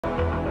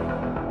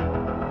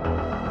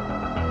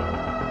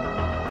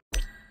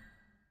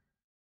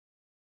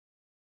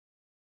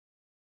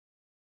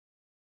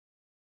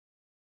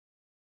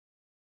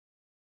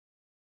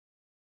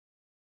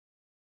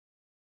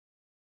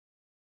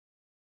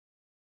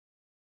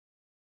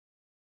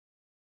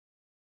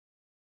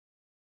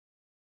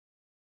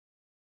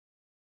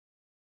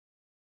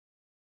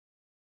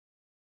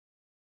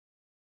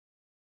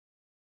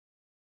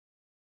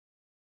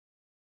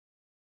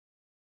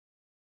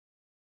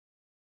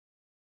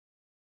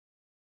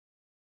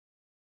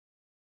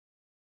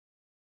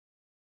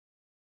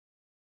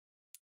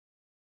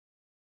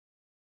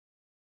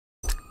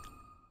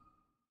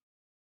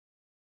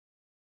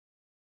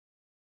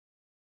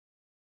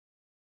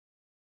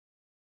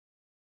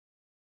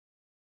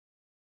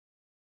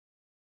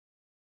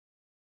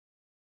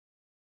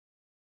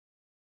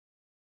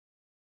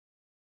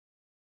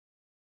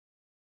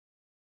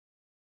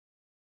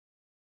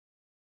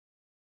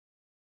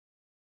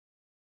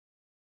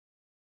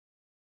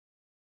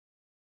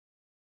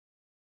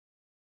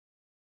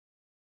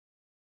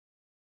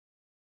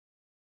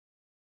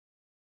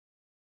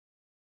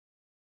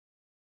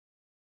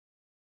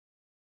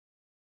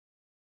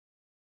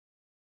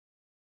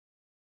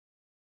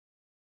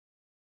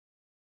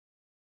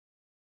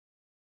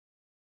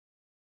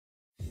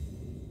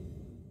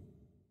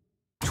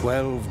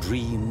12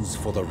 dreams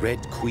for the Red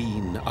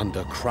Queen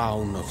under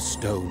crown of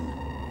stone.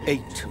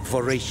 8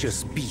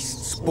 voracious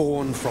beasts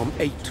born from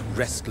 8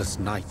 restless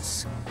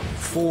nights.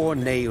 4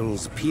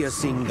 nails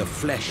piercing the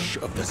flesh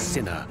of the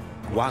sinner.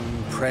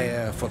 1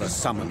 prayer for the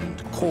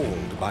summoned,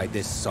 called by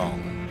this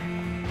song.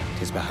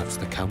 'Tis perhaps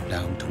the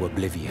countdown to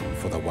oblivion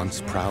for the once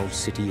proud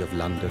city of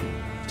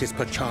London. 'Tis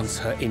perchance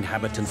her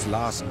inhabitants'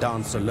 last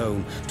dance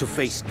alone to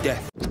face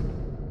death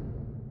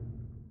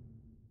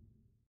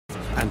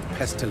and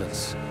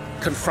pestilence.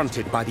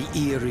 Confronted by the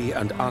eerie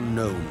and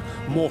unknown,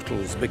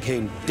 mortals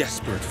became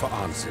desperate for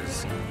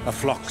answers. A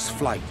flock's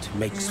flight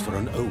makes for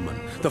an omen,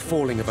 the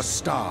falling of a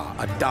star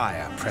a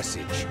dire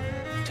presage.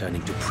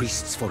 Turning to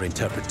priests for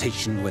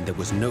interpretation when there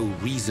was no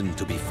reason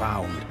to be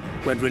found.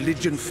 When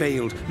religion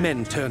failed,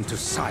 men turned to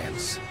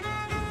science.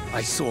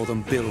 I saw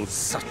them build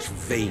such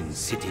vain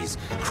cities,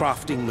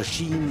 crafting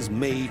machines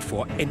made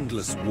for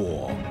endless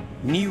war.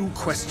 New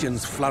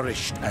questions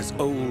flourished as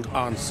old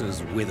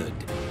answers withered.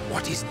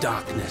 What is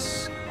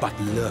darkness but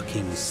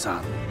lurking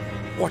sun?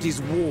 What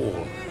is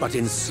wall but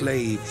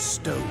enslaved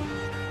stone?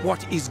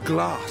 What is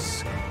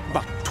glass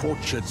but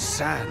tortured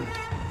sand?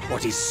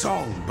 What is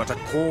song but a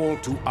call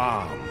to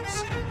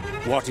arms?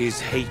 What is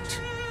hate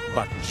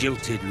but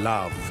jilted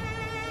love?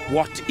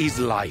 What is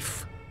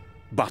life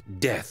but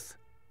death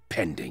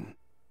pending?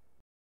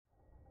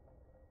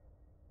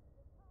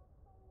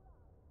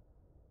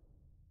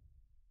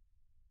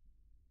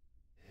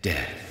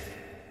 Death.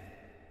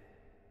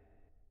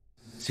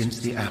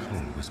 Since the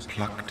apple was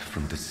plucked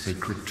from the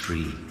sacred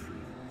tree,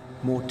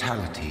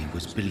 mortality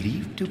was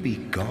believed to be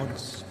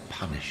God's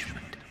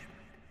punishment,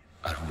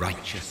 a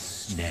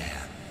righteous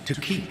snare to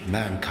keep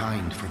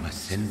mankind from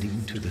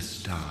ascending to the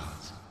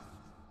stars.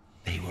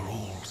 They were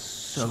all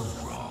so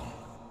wrong.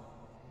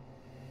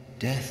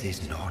 Death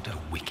is not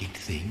a wicked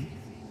thing,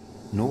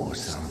 nor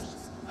some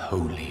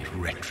holy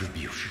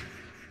retribution.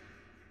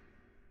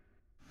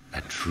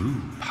 A true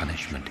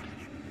punishment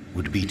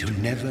would be to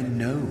never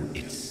know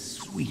its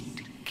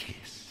sweet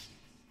kiss.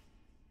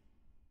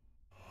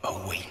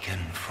 Awaken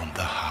from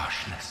the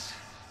harshness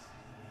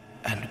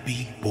and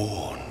be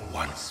born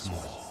once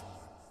more.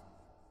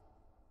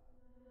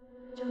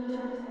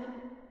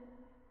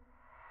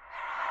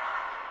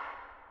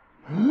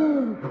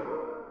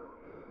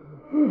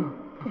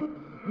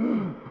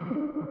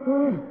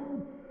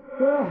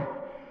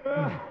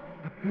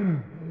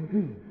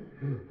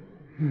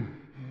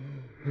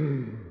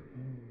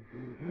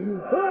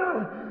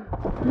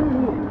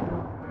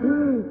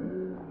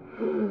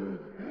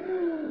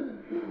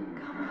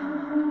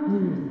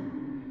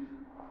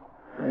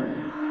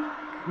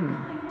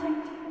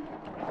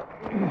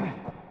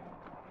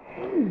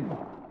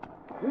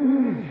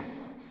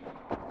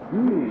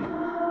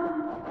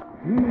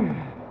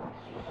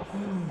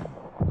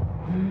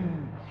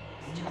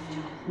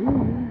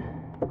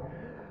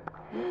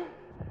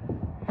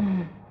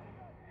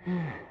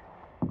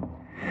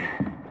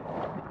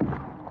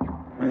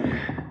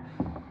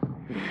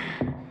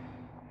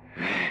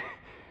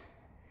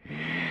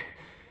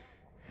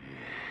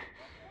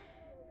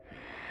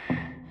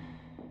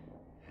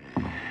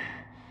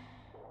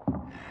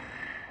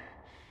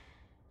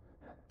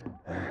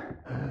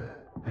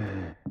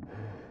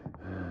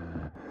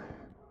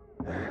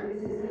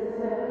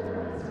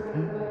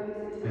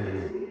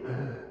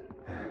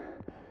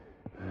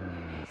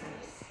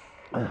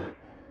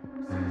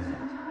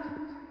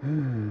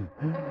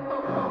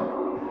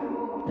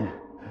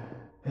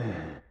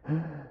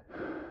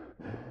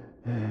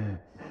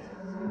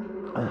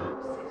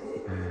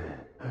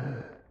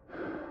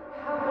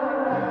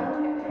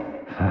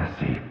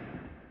 Thirsty.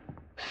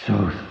 So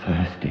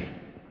thirsty.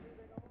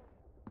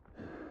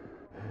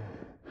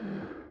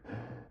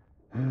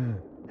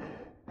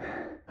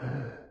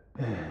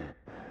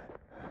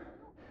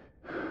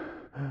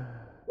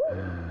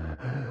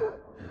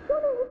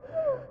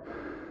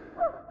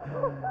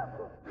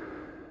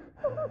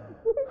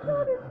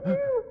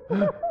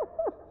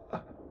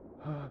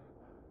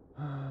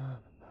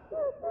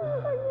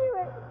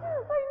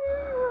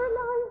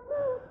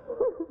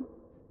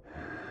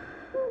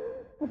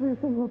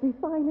 Everything will be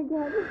fine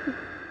again.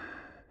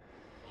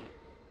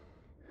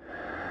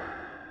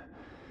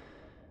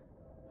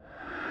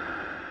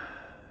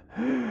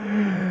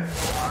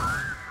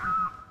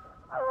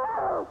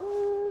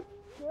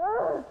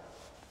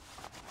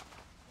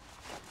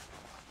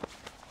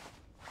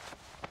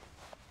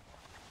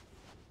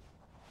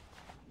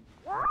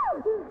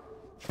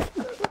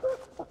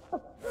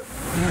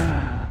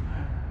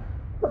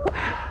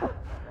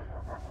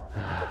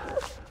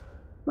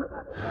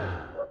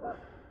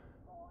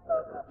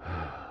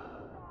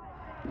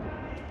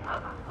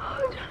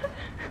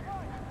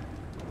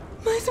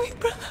 My sweet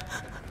brother.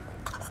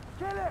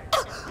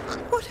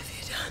 What have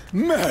you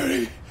done?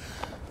 Mary!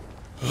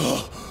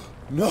 Oh,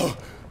 no.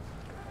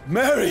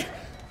 Mary!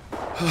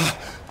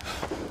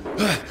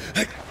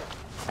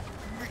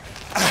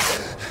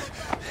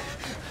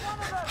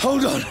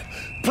 Hold on.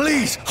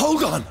 Please,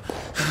 hold on.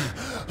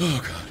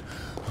 Oh, God.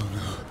 Oh,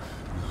 no.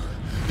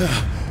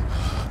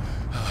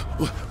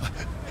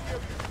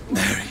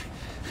 Mary.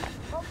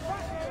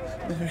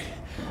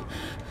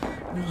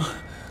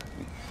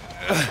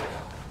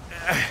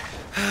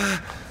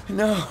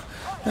 No.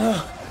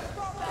 No.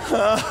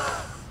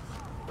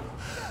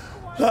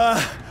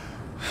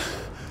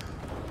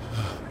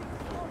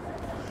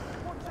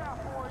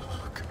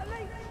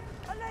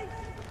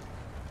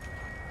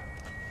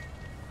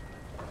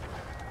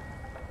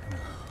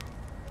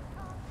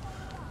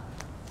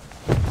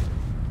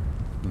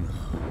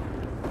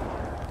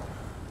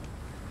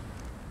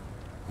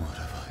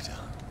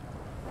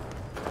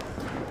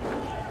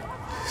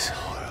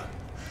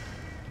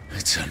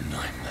 It's a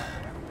nightmare.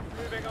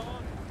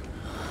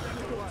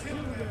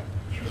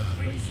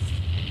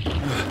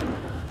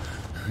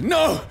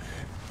 No!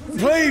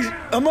 Please,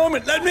 a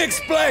moment, let me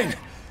explain!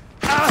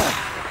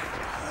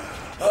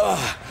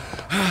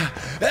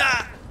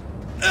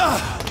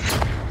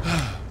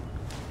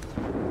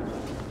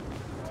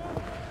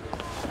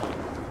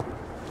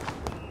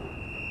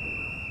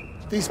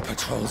 These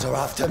patrols are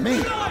after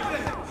me!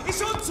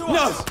 It's on to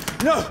us!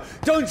 No! No!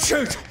 Don't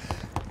shoot!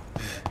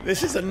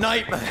 This is a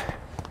nightmare!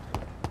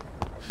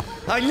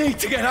 I need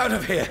to get out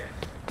of here!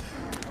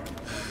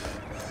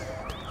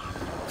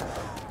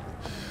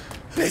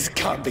 This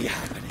can't be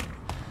happening.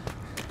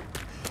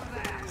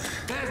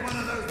 There's one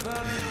of those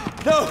vermin.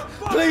 No!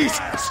 Please!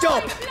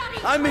 Stop!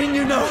 I mean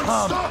you no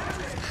harm!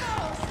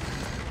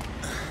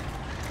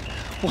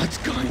 What's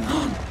going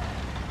on?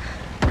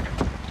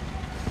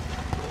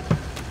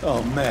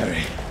 Oh,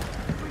 Mary.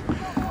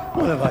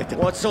 What have I done?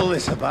 What's all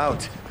this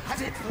about?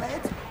 Has it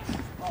fled?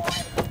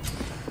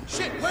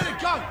 Shit, where'd it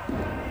go?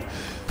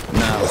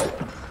 Now,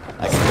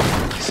 I can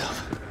defend myself.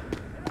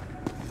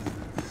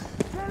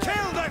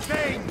 Kill that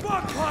thing!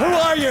 Who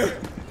are you?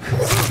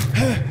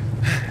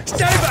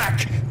 Stay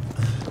back!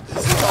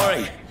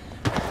 Sorry,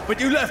 but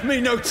you left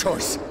me no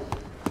choice.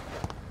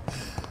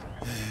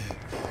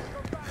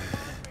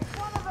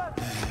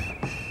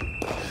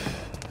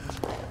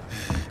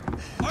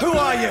 Who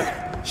are you?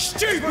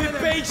 Stupid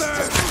beast!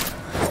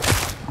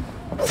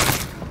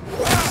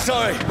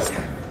 Sorry.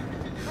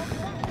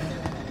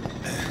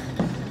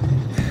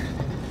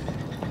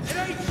 It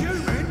ain't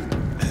human!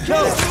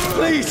 No,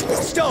 please,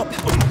 stop!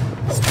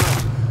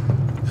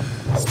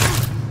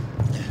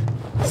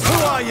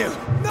 Who are you?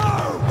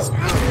 No!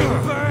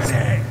 Burn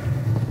it!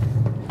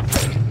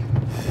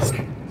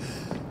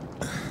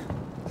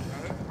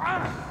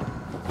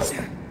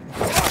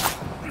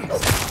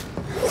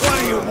 What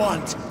do you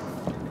want?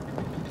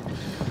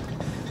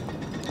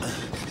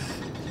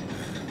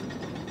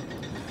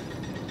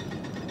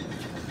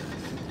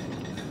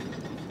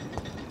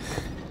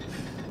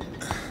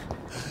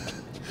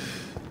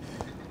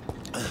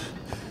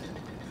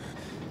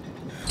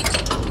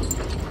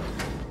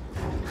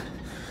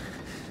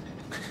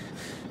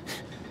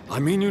 I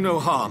mean you no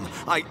harm.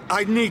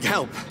 I need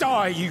help.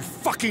 Die, you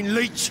fucking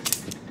leech!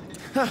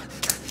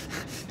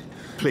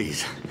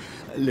 Please,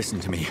 listen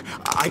to me.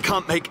 I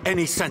can't make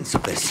any sense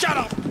of this. Shut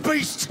up,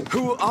 beast!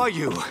 Who are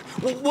you?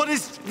 What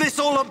is this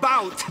all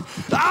about?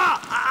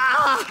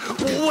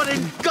 What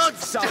in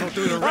God's name? That'll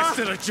do the rest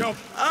of the job.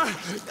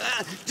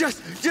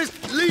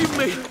 Just leave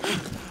me.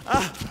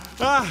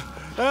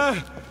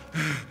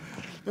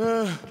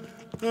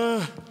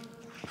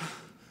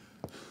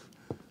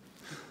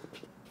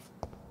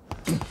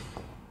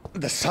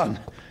 The sun.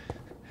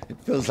 It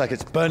feels like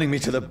it's burning me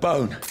to the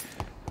bone.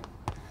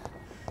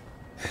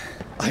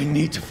 I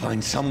need to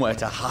find somewhere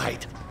to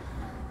hide.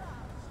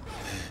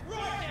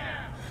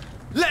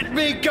 Let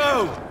me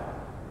go!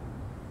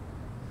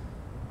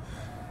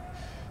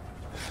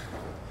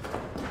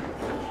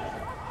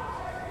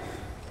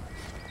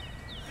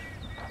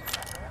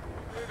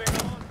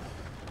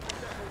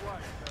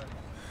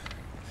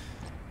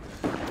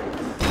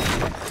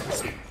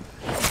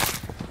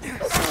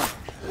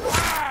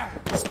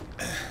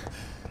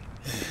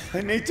 I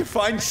need to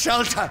find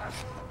shelter.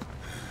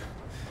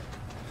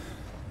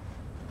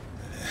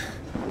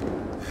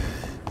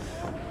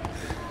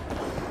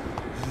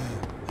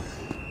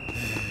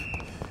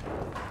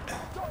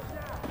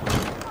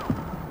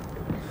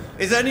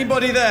 Is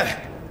anybody there?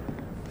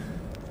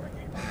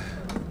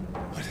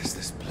 What is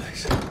this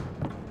place?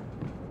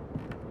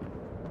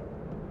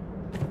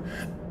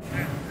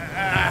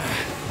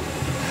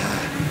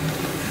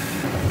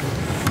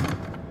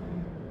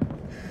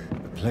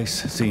 The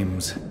place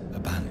seems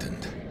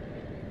abandoned.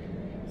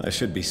 I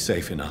should be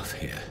safe enough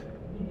here.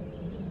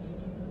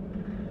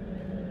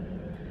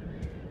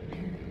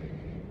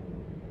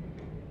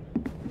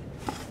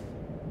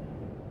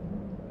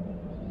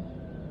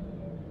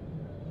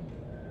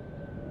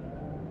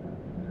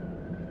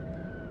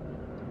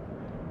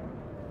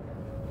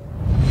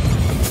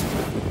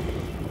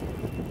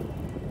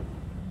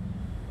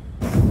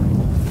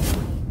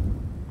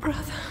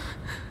 Brother,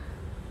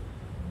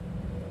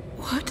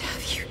 what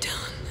have you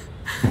done?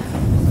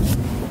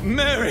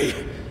 Mary!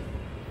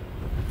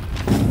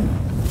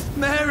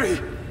 Mary!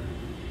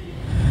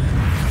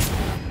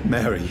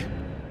 Mary,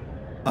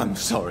 I'm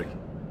sorry.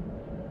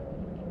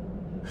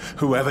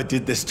 Whoever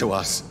did this to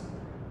us,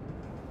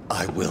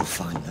 I will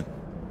find them.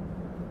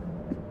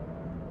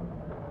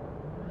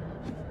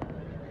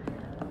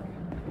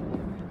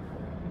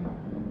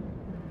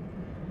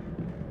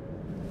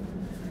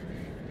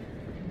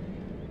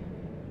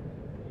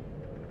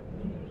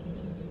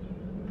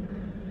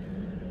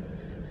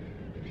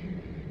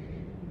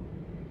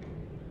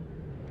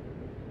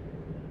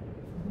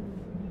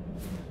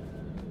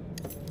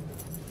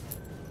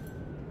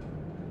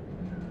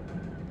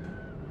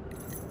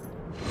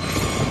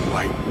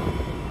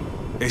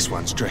 This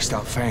one's dressed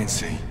up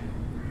fancy.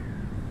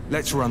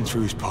 Let's run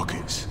through his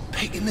pockets.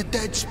 Picking the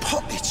dead's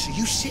pockets? Are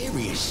you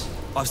serious?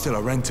 I've still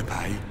a rent to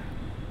pay.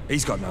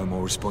 He's got no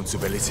more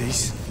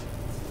responsibilities.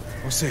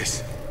 What's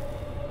this?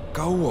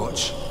 Go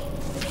watch.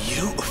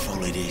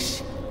 Beautiful it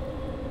is.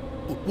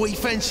 We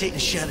fancy it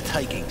and share the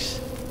takings.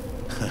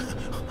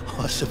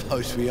 I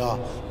suppose we are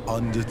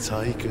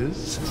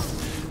undertakers.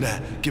 Now,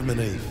 give him an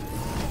Eve.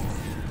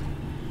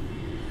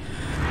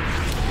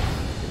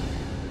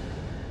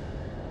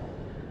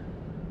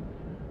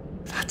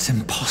 That's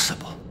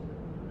impossible.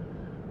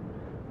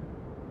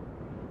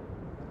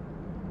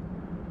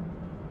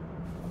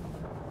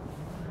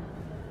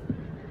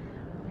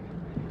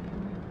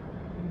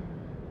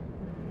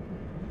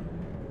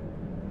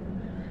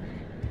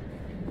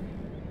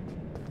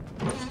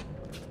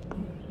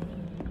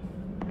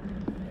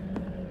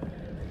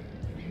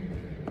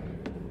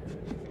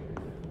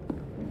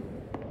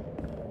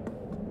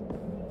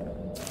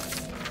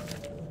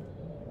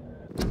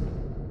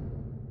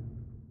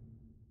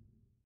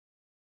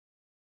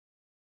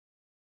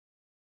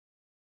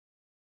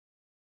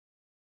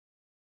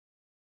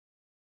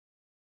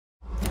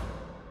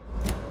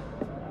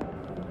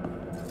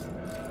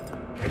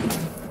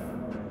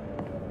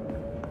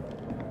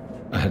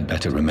 I had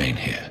better remain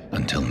here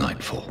until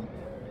nightfall.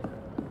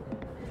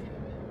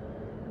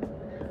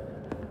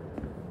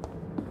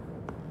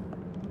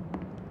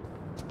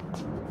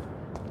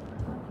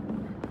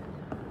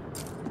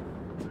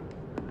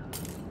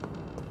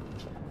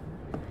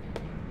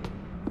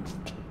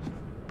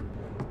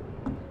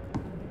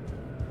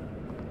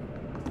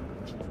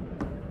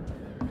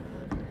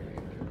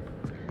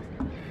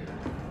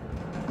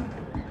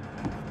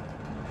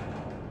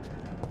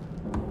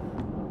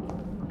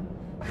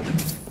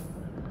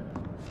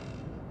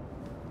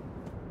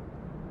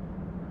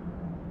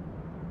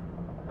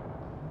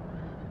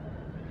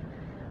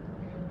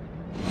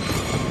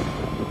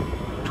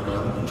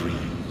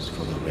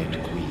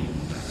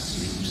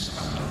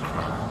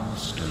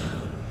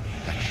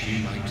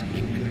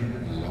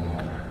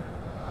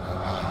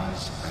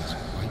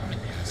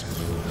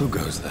 Who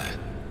goes there?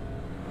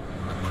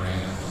 A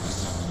prayer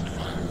summoned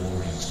by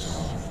warring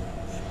song.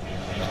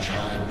 A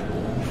child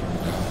born from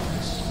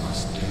darkness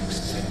must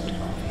accept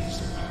of his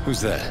power. Who's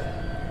there?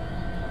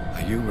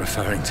 Are you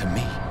referring to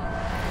me?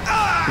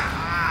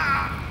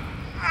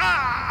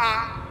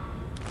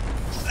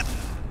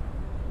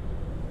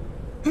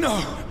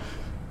 No!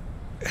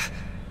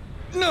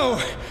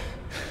 No!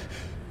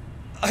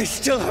 I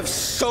still have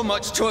so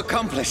much to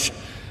accomplish!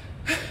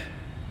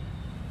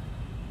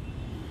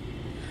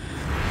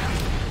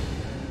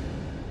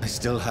 I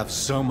still have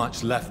so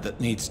much left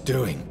that needs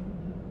doing.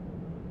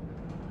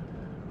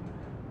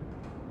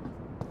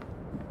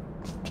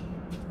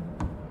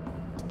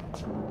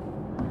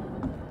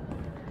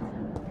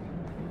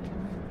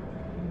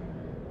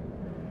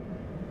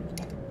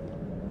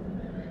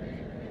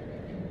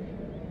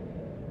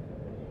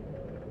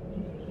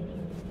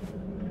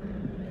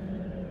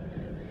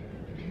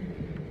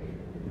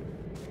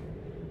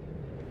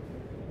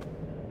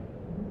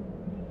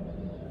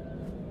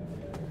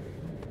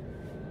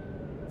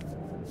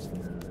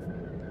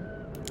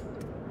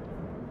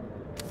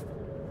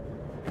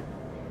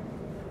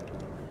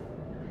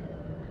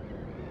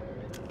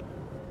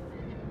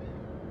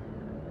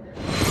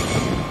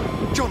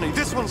 Johnny,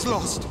 this one's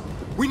lost.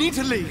 We need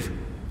to leave.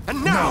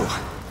 And now! No!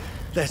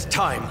 There's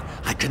time.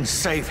 I can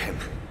save him.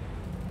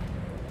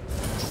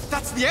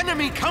 That's the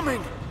enemy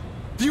coming!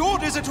 The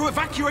orders are to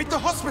evacuate the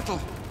hospital!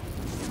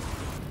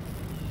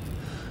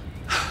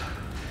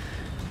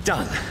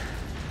 Done.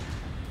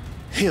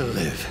 He'll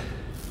live.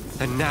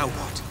 And now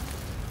what?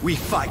 We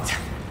fight.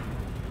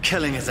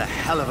 Killing is a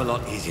hell of a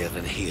lot easier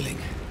than healing.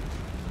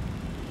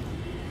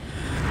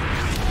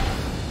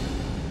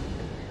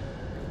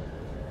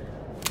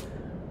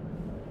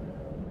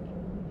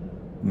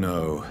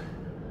 No,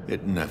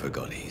 it never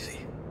got easy.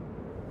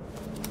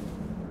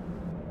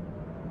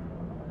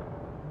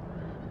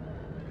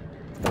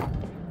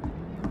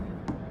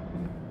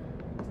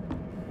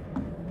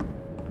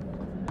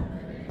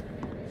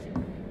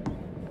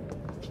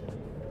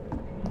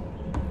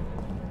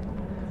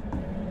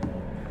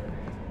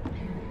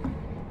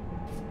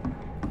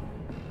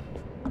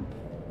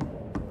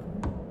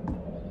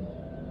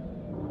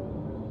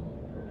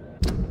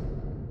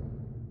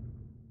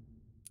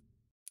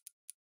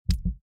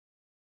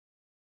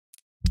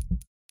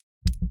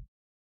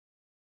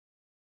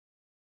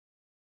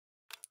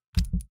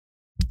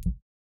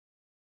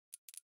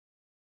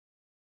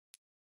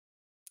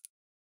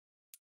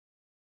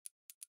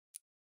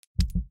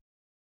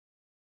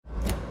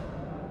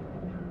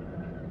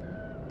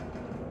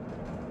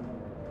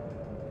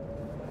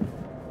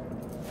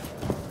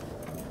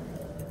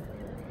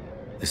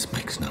 This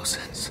makes no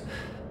sense.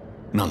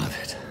 None of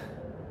it.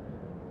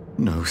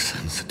 No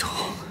sense at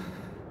all.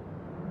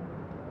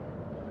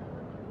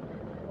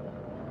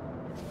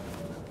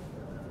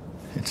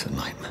 It's a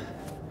nightmare.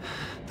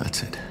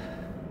 That's it.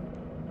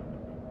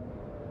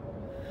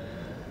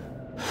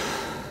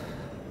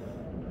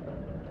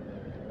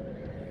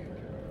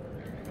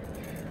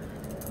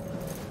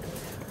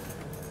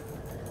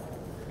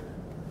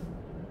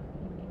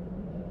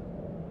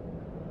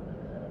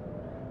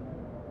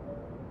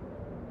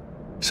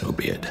 So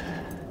be it.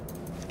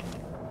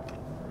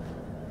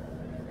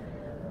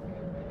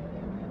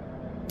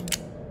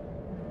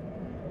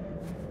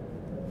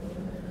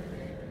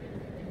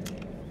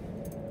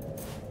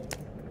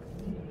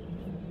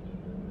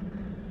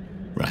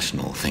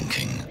 Rational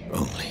thinking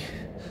only.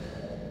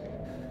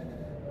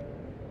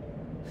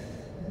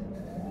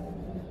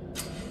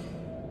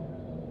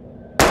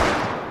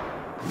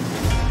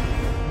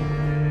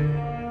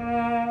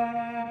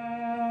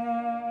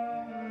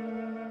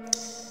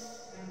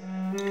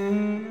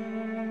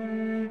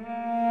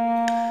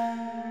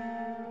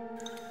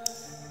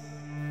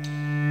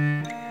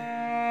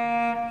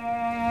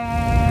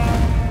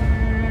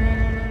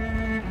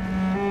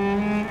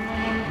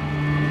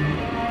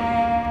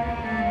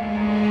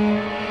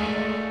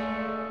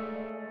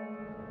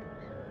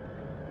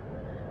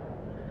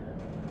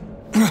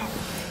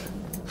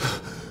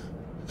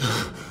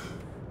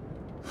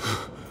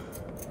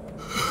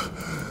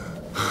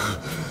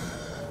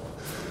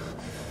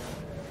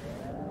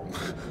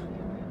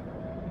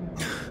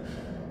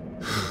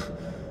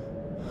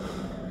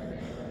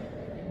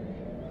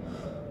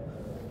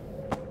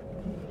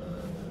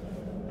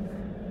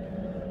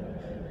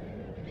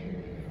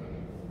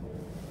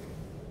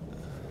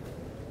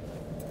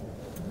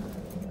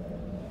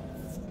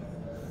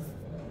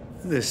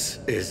 This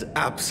is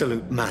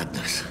absolute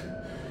madness.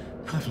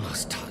 I've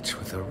lost touch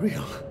with the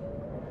real.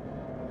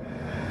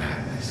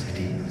 Madness it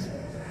is,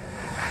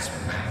 as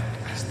mad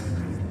as the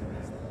moon,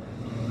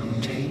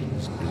 who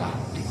changes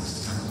blinding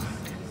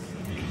sunlight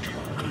into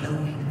a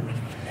glowing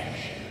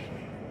reflection.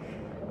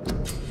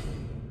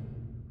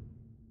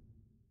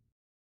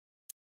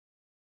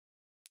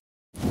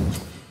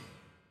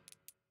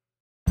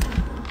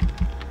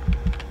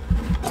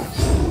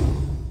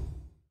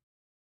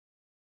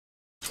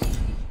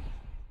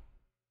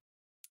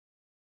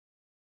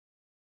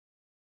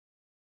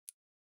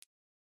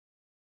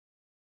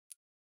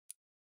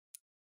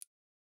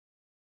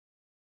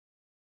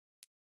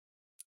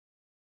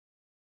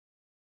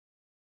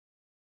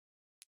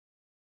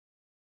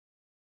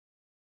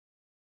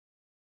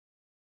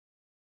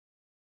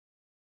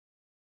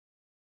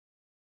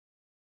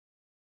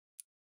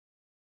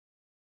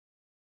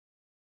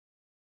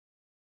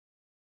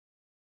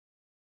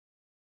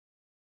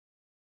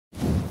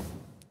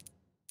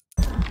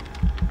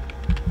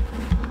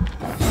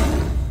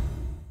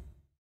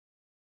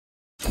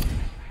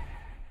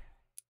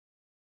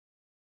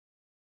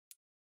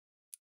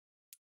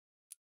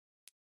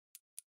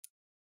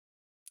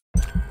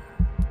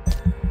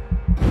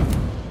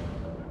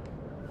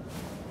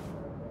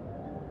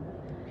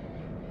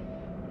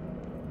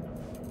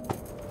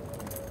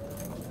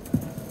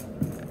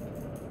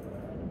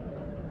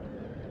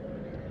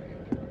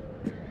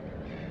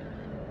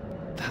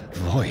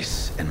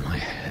 Voice in my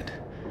head.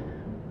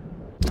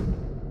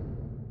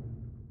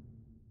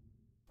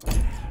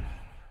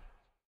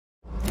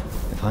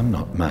 If I'm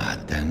not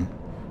mad, then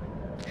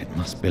it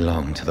must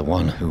belong to the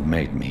one who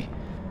made me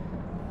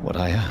what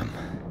I am.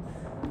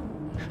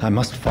 I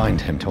must find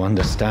him to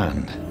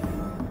understand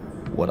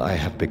what I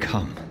have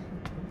become.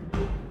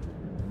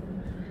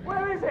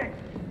 Where is it?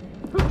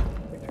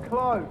 It's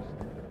closed.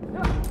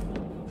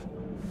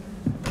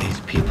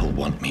 These people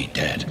want me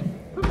dead.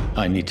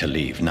 I need to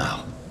leave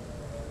now.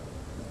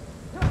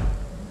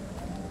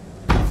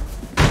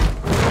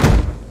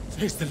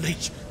 Here's the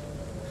leech.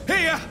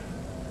 Here!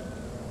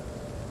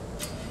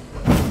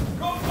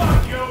 Come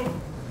back,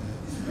 you!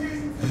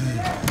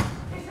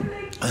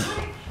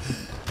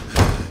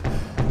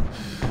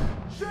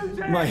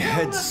 My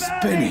head's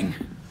spinning.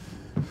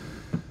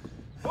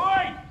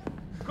 Oi!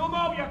 Come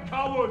out, you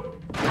coward!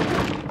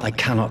 I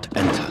cannot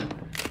enter.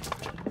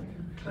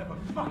 Clever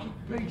fucking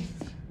beasts!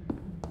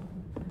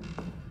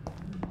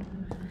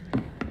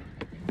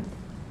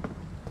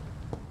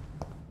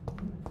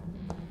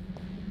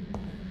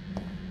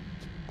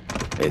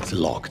 It's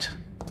locked.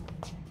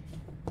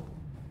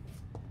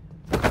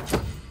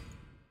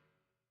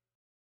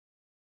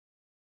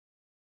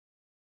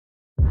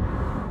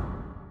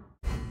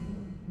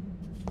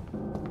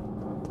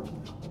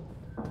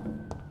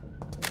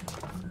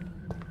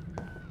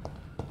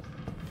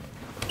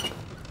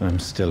 I'm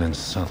still in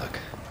Southwark.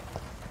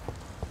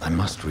 I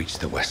must reach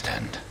the West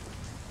End.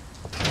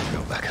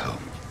 Go back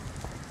home.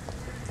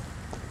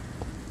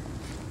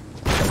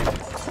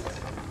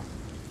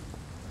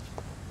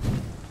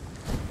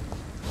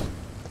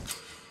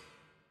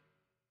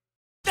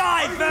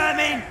 Die,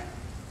 vermin!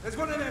 There's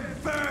one of them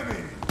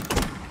vermin!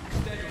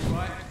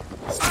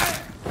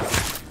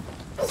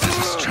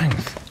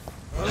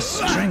 A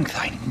strength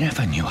I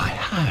never knew I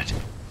had.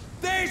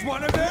 There's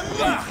one of them!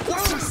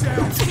 Watch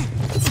yourself!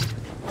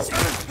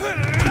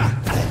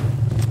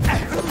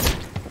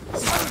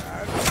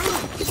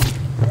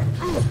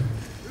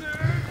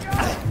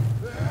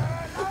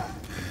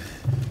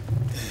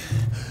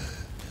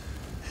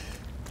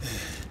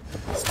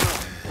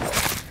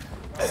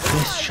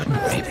 This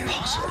shouldn't be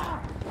possible.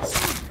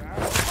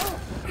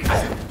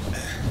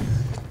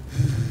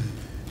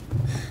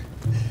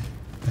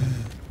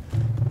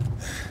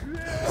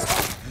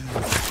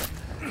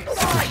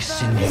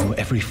 sinew,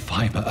 every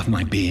fiber of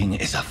my being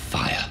is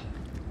afire.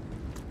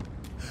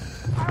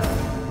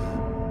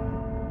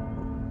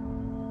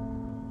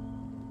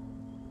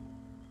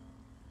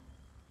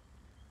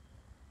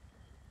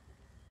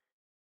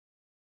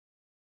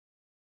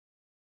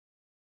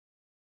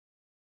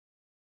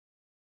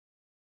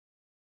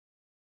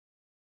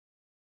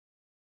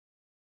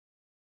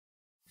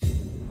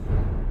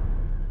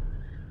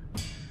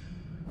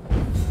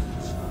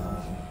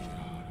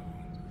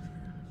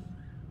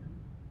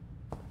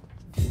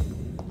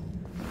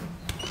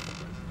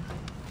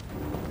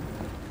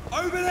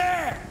 Over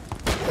there!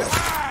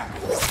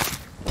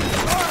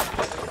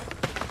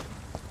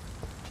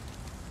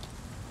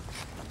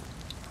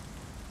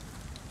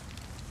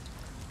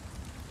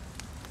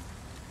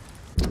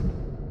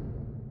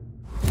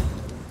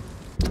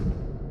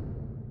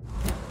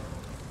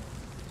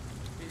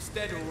 It's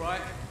dead, all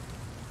right.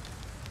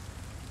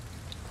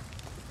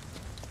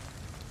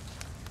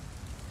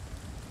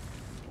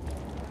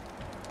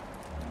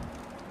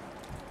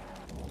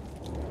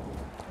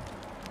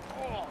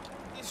 Oh,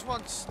 this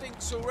one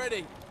stinks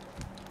already.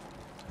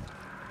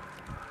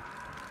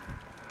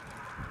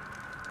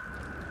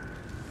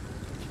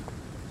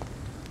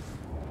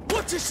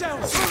 Watch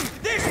yourselves!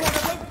 There's one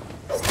of them!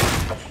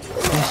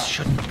 This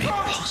shouldn't be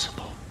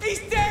possible. He's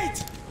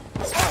dead!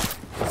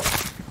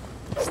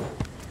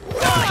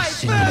 I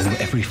sinew,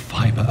 every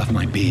fiber of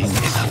my being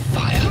is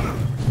afire.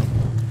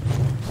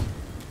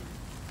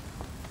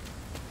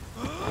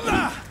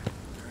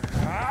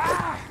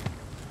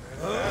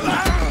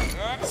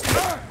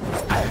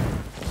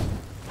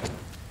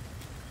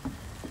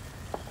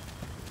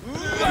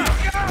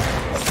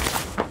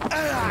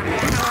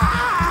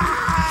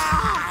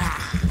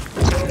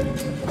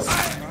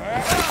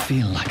 I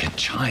feel like a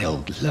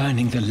child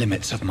learning the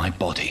limits of my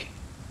body.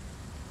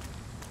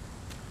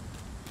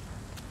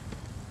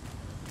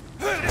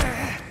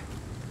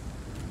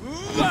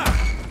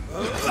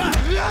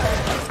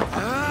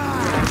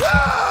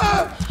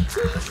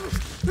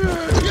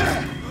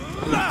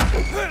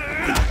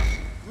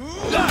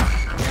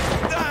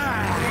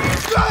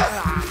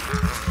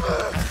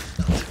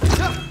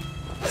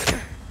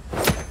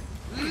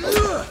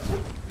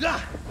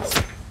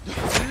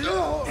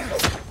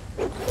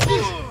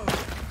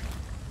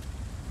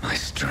 My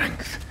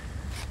strength,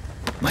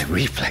 my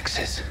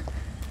reflexes.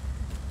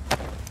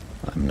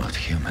 I'm not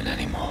human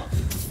anymore.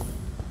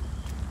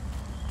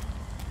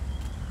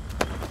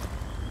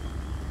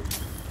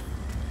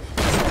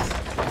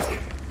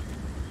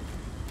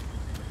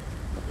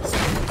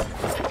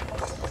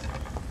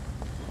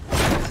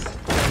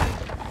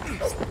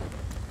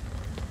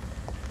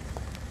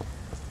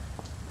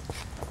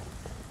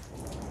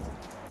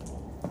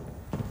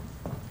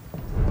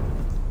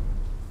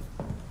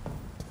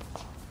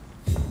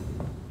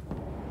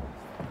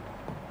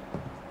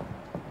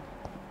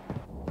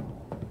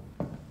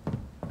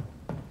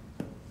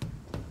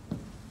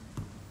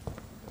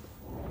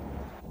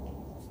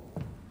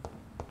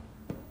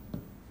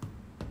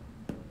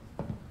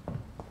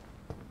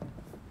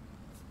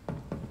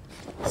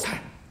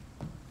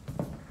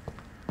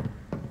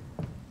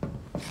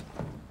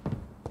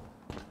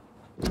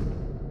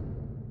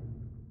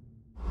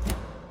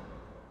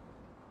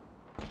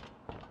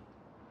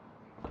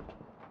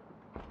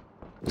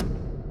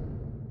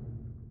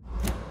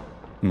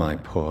 My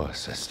poor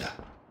sister.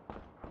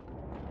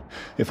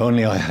 If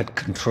only I had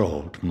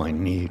controlled my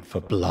need for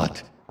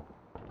blood.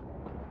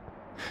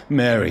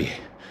 Mary,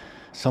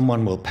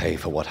 someone will pay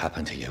for what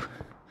happened to you.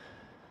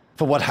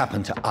 For what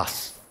happened to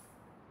us.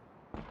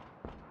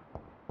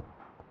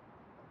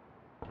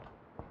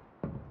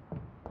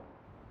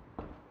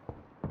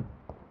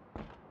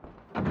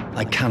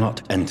 I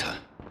cannot enter.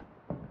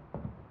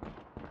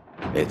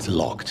 It's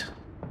locked.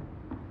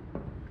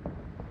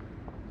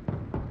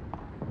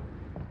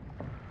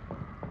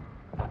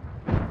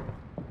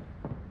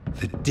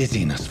 The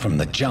dizziness from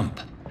the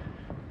jump.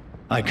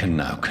 I can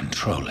now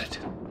control it.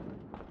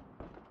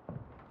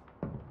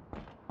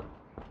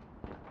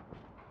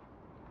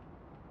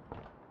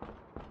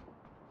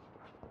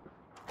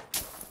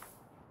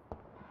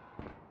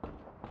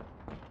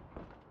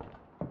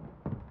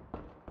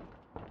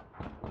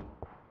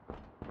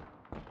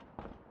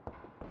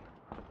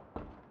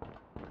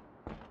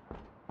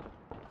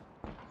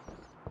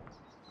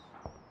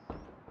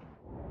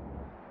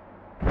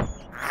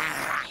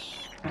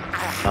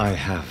 I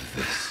have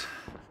this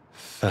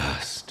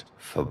thirst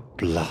for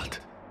blood.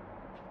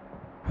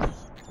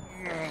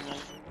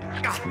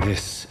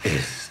 This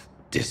is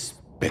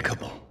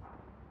despicable.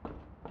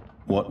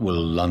 What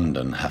will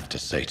London have to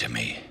say to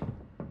me?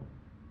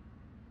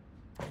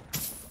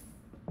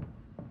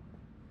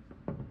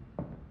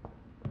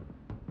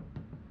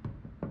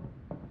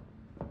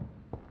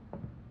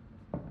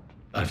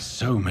 I've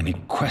so many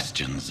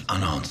questions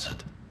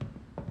unanswered.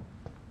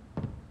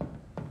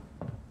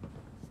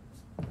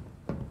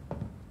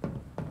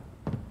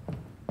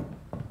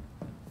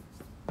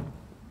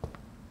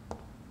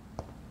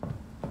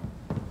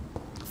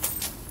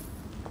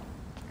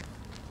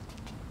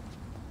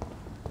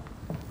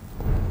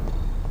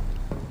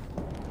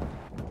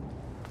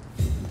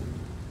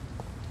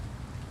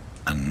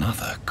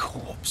 Another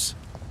corpse.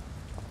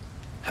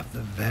 Have the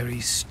very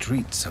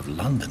streets of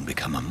London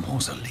become a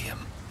mausoleum?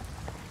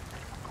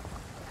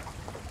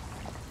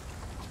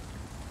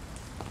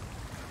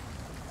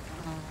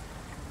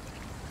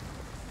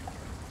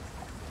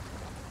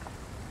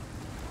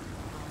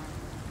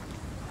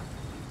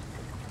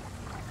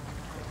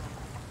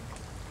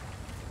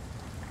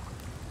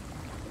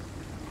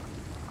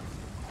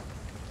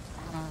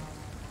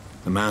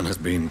 The man has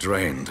been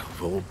drained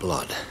of all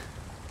blood,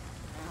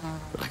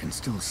 but I can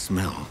still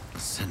smell the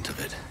scent of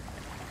it.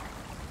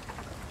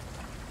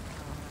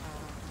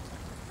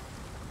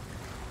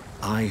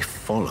 I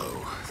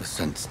follow the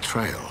scent's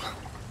trail.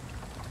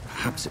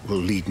 Perhaps it will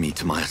lead me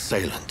to my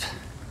assailant.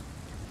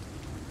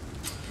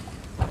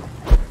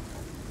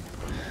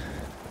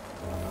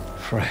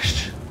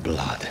 Fresh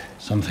blood.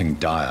 Something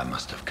dire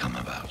must have come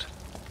about.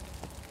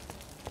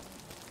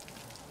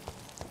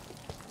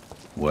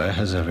 Where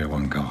has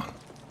everyone gone?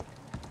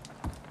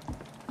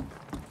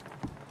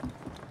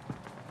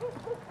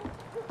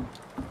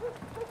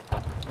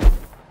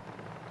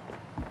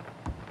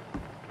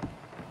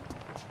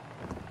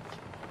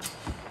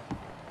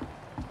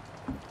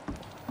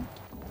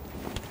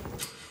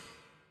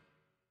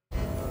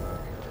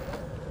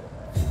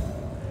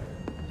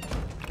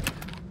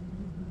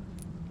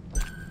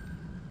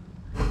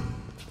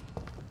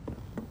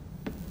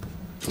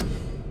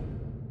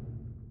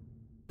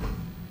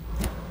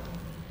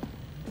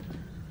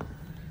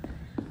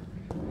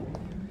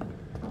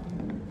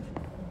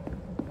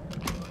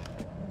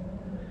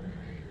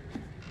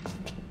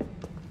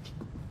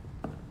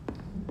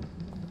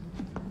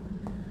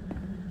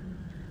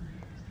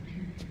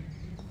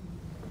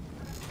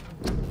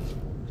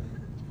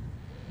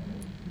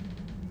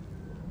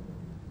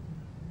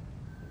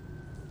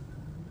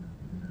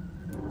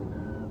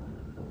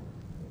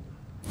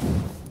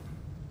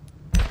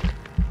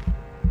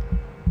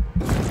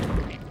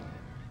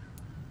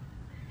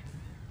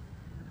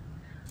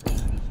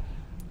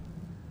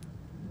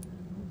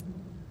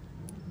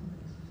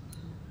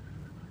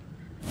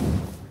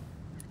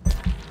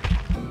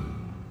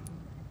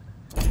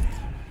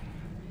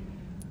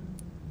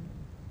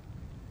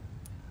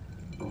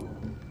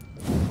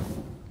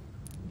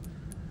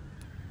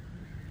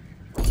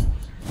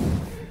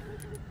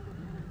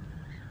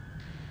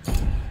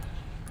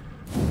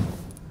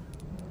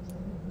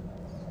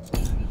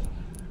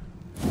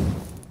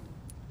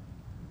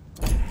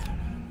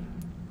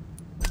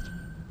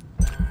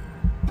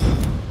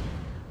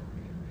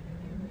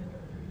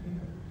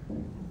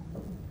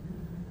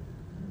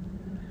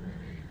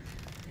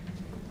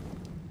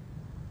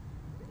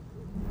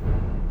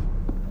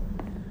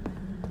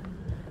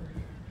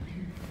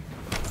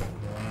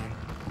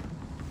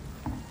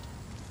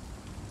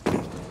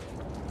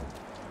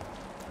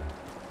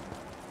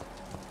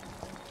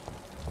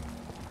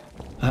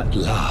 At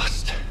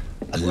last,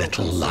 a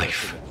little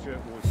life.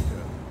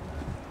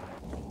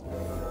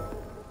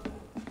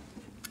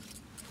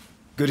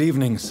 Good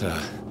evening,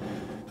 sir.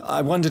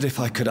 I wondered if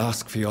I could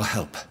ask for your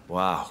help.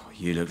 Wow,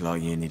 you look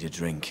like you need a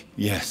drink.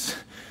 Yes.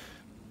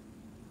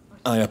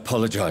 I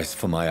apologize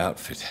for my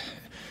outfit.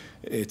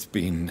 It's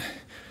been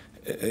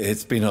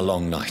a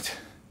long night.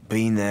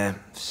 Been there,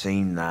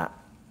 seen that.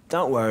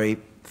 Don't worry,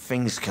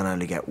 things can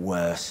only get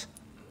worse.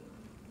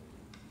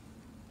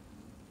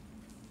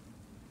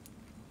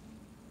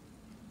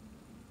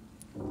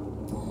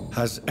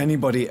 Has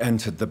anybody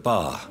entered the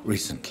bar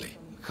recently?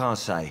 Can't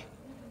say.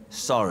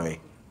 Sorry.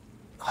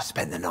 I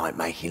spent the night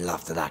making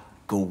love to that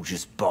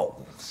gorgeous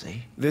bottle,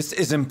 see? This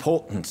is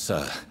important,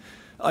 sir.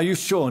 Are you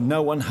sure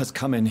no one has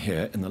come in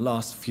here in the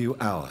last few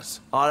hours?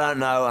 I don't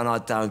know and I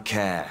don't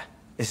care.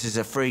 This is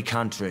a free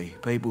country.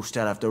 People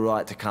still have the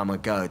right to come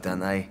and go, don't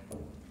they?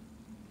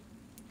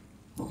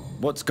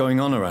 What's going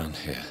on around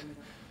here?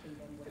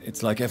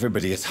 It's like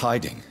everybody is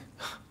hiding.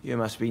 You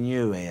must be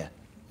new here.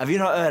 Have you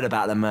not heard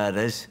about the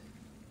murders?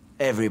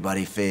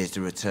 Everybody fears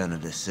the return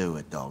of the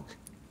sewer dog.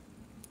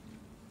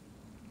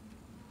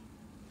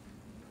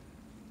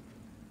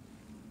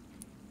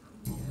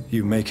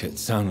 You make it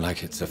sound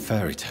like it's a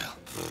fairy tale.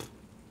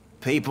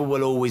 People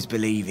will always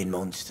believe in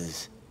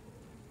monsters.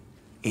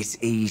 It's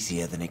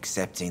easier than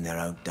accepting their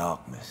own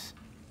darkness.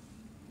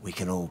 We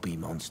can all be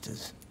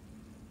monsters.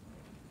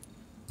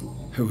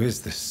 Who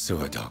is this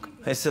sewer dog?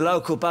 It's a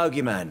local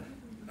bogeyman.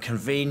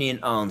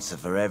 Convenient answer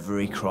for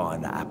every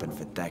crime that happened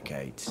for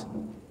decades.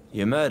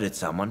 You murdered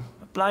someone,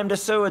 blame the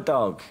sewer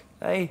dog,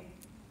 eh?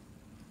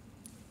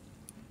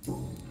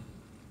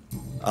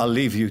 I'll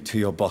leave you to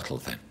your bottle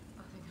then.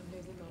 I think I'm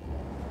losing my...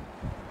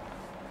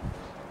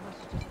 I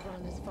should just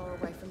run as far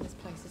away from this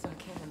place as I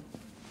can.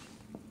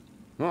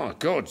 My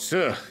God,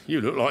 sir, you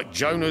look like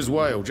Jonah's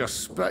whale just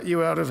spat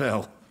you out of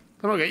hell.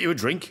 Can I get you a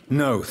drink?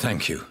 No,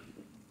 thank you.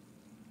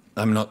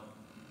 I'm not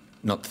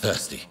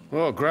thirsty.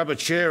 Well, grab a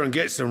chair and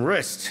get some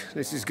rest.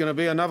 This is going to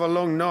be another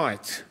long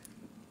night.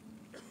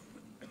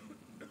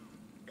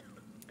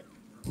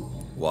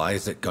 Why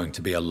is it going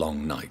to be a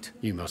long night?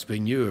 You must be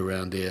new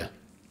around here.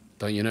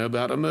 Don't you know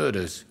about the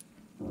murders?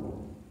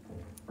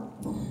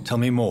 Tell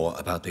me more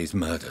about these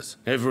murders.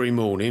 Every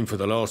morning for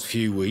the last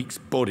few weeks,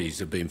 bodies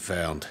have been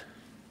found.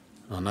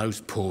 And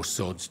those poor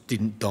sods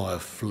didn't die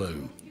of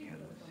flu.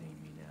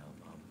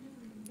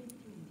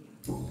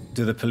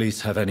 Do the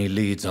police have any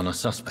leads on a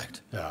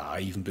suspect?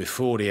 Even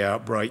before the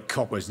outbreak,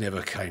 coppers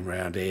never came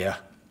round here.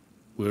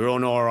 We're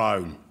on our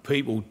own.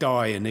 People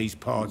die in these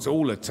parts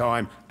all the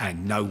time,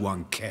 and no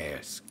one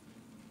cares.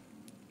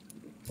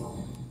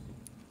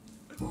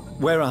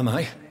 Where am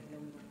I?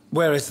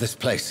 Where is this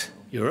place?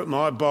 You're at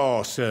my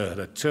bar, sir,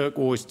 the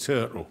Turquoise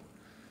Turtle.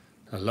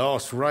 The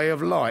last ray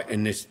of light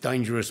in this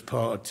dangerous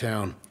part of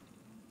town.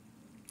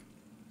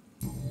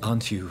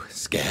 Aren't you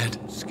scared?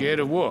 Scared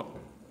of what?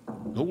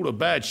 All the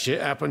bad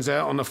shit happens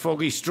out on the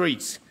foggy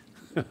streets.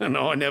 And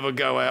I never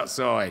go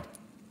outside.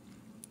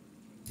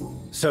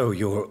 So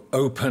you're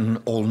open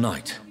all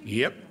night?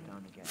 Yep.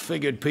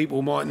 Figured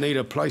people might need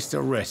a place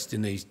to rest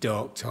in these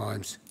dark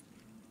times.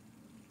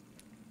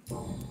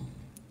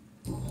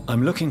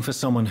 I'm looking for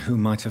someone who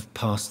might have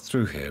passed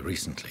through here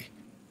recently.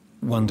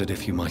 Wondered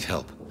if you might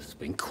help. It's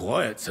been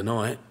quiet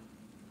tonight.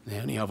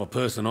 The only other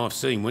person I've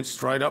seen went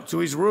straight up to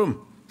his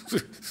room.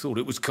 Thought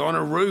it was kind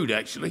of rude,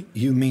 actually.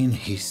 You mean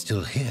he's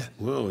still here?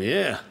 Well,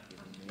 yeah.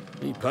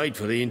 He paid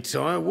for the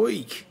entire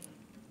week.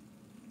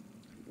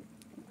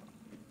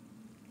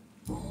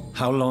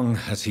 How long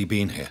has he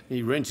been here?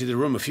 He rented the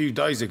room a few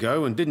days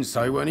ago and didn't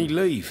say when he'd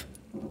leave.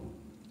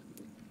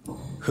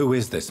 Who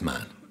is this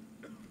man?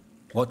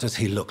 What does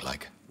he look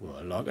like?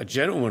 Well, like a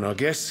gentleman, I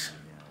guess.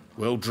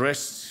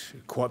 Well-dressed,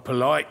 quite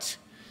polite.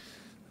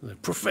 A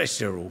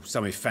professor or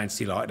something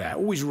fancy like that.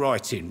 Always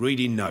writing,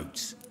 reading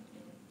notes.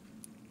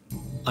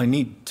 I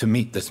need to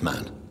meet this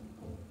man.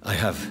 I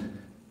have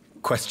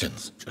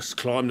questions. Just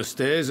climb the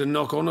stairs and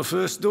knock on the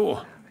first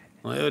door.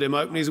 I heard him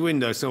open his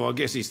window, so I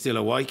guess he's still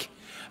awake.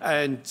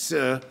 And,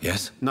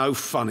 Yes? no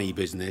funny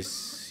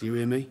business, you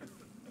hear me?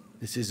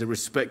 This is a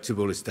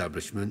respectable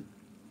establishment.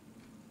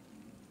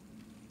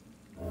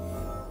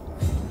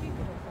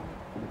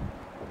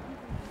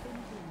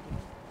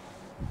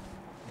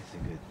 It's a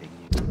good thing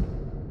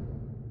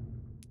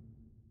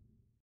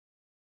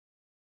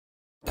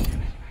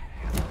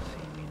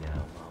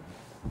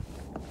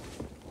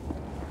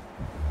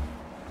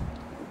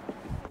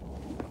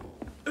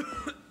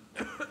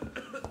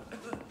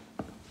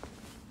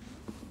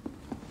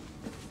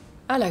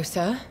Hello,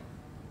 sir.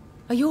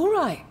 Are you all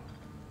right?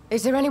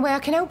 Is there any way I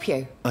can help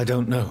you? I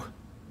don't know.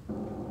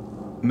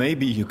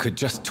 Maybe you could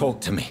just talk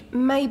to me.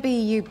 Maybe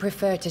you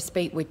prefer to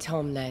speak with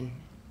Tom, then.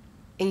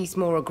 He's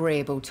more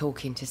agreeable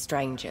talking to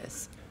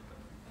strangers.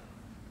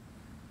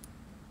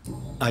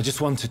 I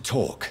just want to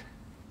talk.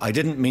 I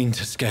didn't mean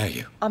to scare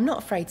you. I'm not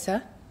afraid,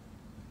 sir.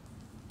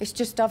 It's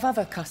just I've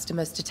other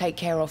customers to take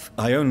care of.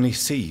 I only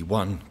see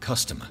one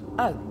customer.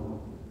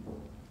 Oh.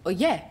 Well,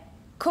 yeah,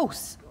 of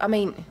course. I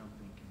mean,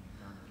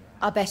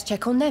 I best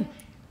check on them.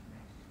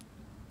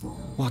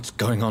 What's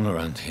going on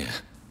around here?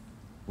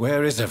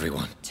 Where is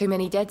everyone? Too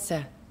many dead,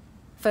 sir.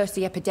 First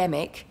the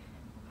epidemic,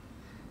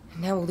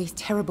 and now all these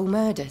terrible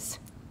murders.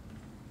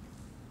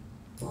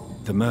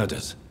 The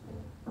murders.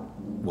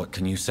 What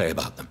can you say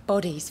about them?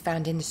 Bodies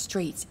found in the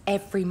streets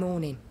every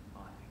morning.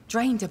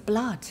 Drained of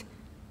blood.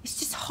 It's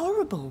just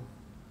horrible.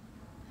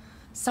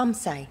 Some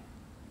say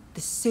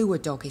the sewer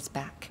dog is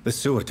back. The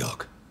sewer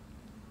dog?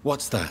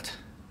 What's that?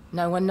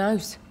 No one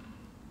knows.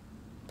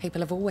 People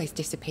have always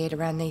disappeared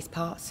around these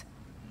parts.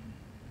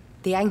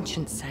 The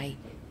ancients say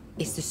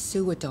it's the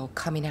sewer dog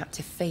coming out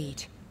to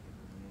feed.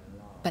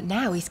 But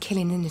now he's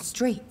killing in the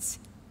streets.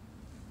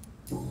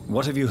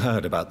 What have you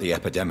heard about the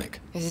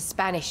epidemic? There's a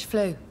Spanish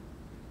flu.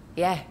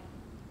 Yeah,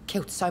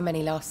 killed so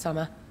many last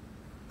summer.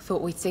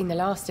 Thought we'd seen the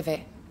last of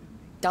it.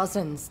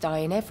 Dozens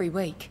dying every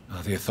week.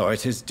 Are the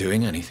authorities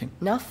doing anything?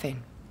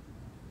 Nothing.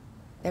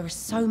 There are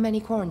so many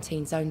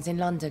quarantine zones in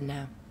London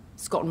now.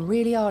 It's gotten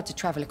really hard to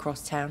travel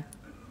across town.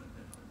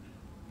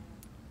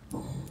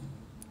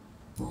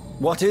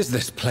 What is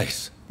this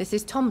place? This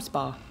is Tom's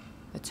bar,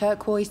 the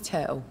Turquoise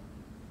Turtle.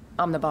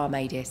 I'm the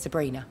barmaid here,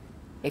 Sabrina,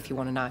 if you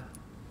want to know.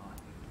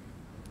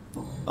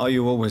 Are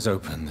you always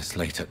open this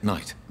late at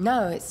night?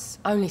 No, it's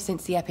only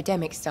since the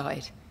epidemic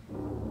started.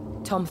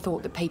 Tom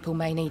thought that people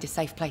may need a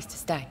safe place to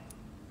stay.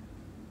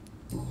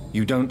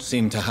 You don't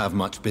seem to have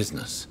much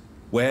business.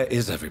 Where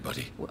is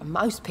everybody? Well,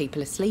 most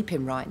people are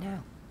sleeping right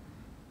now.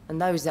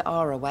 And those that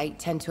are awake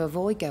tend to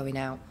avoid going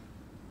out.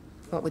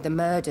 What with the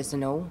murders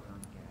and all.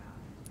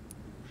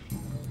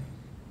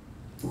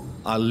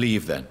 I'll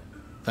leave then.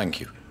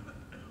 Thank you.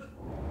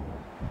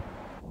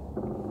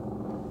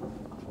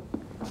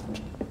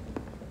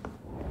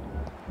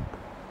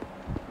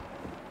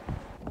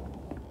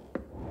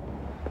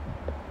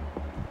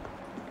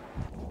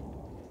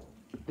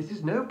 This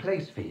is no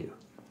place for you.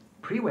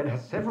 Prewen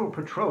has several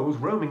patrols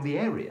roaming the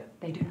area.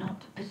 They do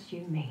not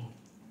pursue me.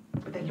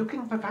 But they're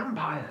looking for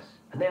vampires,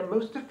 and they're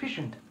most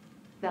efficient.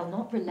 They'll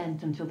not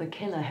relent until the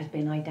killer has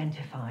been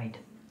identified.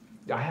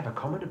 I have a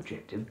common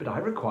objective, but I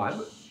require...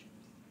 Shh.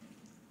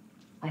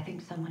 I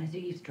think someone is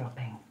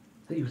eavesdropping.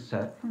 Are you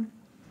certain?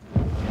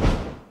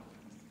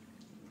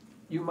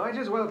 You might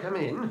as well come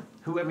in,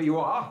 whoever you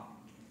are.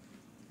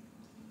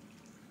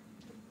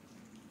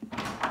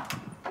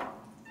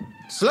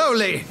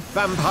 Slowly,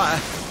 vampire.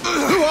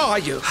 Who are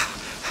you?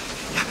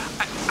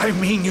 I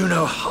mean you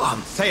no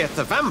harm. Saith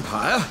the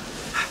vampire.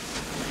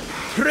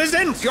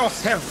 Present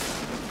yourself.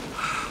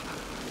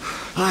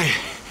 I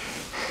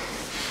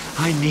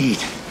need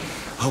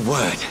a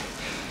word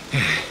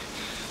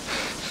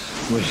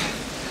with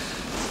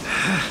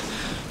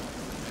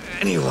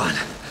anyone.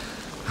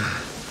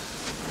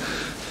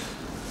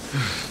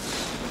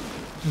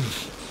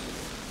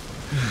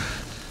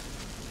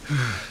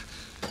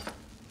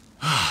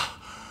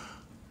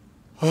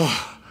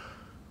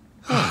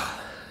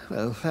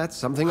 Well, that's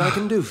something I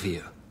can do for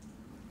you.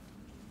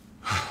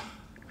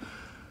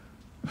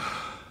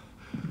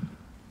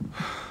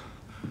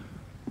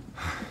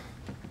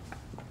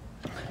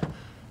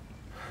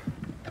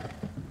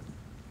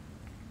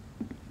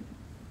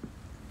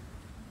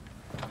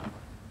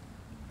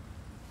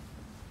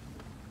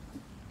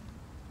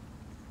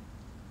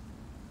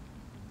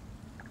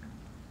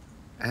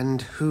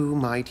 And who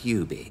might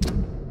you be?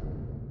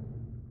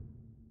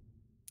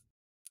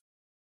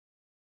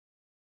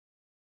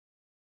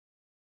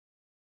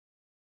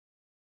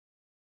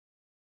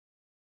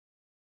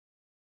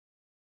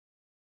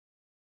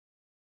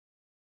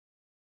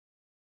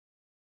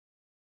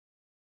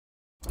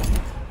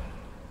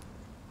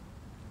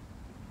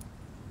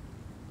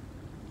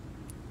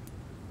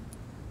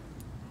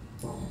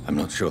 I'm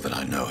not sure that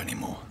I know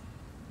anymore.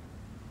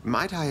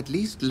 Might I at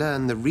least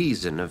learn the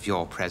reason of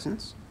your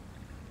presence?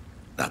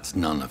 That's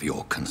none of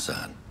your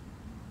concern.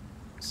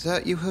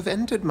 Sir, you have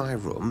entered my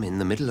room in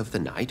the middle of the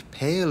night,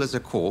 pale as a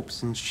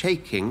corpse and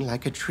shaking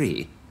like a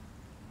tree.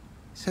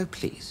 So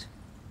please,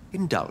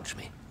 indulge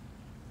me.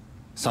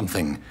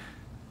 Someone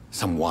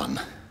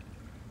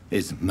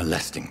is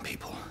molesting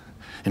people.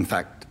 In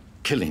fact,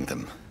 killing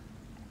them.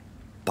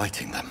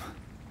 Biting them.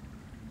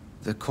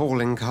 The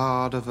calling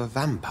card of a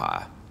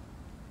vampire.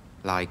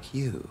 Like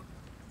you.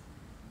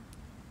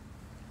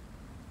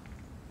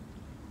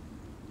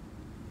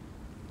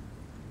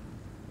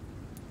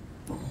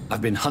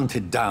 I've been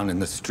hunted down in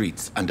the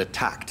streets and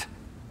attacked.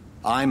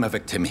 I'm a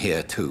victim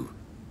here, too.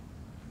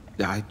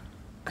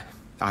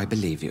 I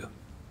believe you.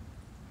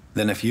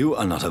 Then if you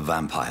are not a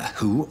vampire,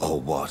 who or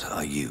what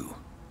are you?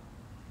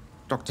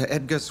 Dr.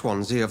 Edgar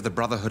Swansea of the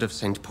Brotherhood of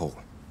St. Paul.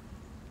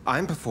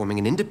 I'm performing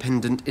an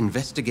independent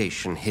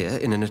investigation here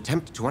in an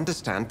attempt to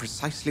understand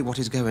precisely what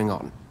is going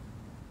on.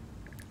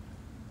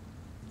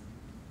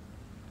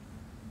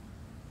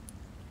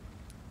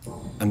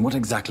 And what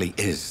exactly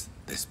is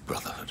this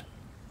Brotherhood?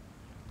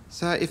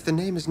 Sir, if the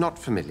name is not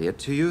familiar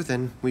to you,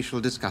 then we shall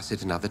discuss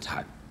it another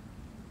time.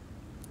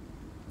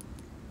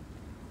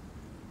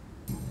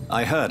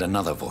 I heard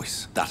another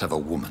voice, that of a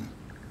woman.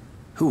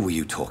 Who were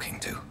you talking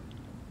to?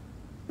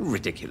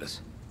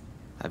 Ridiculous.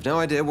 I've no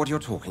idea what you're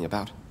talking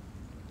about.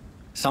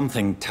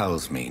 Something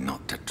tells me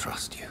not to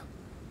trust you.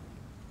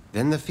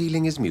 Then the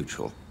feeling is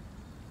mutual.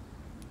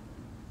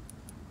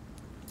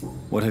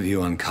 What have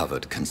you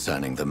uncovered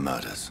concerning the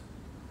murders?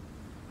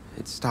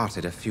 It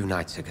started a few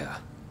nights ago.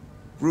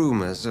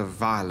 Rumors of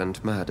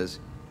violent murders.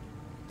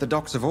 The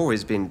docs have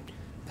always been,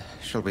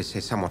 shall we say,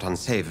 somewhat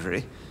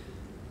unsavory.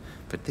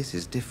 But this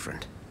is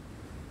different.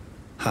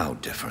 How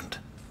different?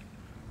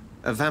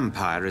 A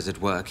vampire is at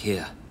work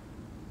here.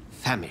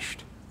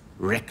 Famished.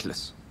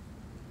 Reckless.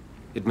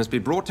 It must be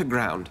brought to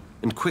ground,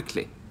 and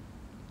quickly.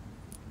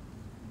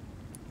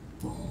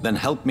 Then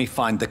help me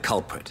find the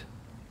culprit.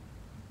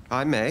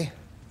 I may.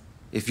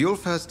 If you'll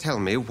first tell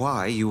me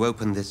why you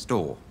opened this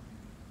door.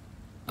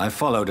 I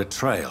followed a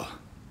trail.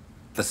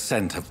 The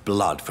scent of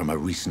blood from a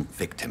recent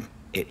victim.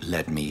 It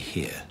led me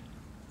here.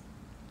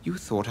 You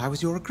thought I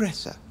was your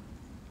aggressor.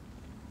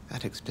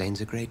 That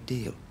explains a great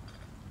deal.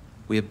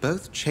 We are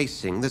both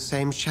chasing the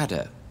same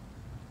shadow.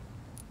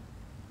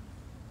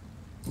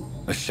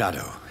 A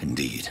shadow,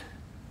 indeed.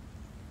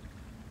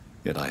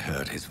 Yet I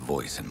heard his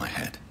voice in my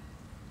head.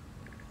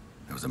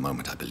 There was a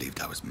moment I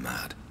believed I was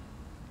mad.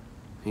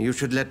 You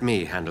should let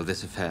me handle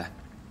this affair.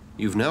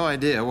 You've no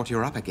idea what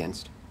you're up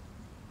against.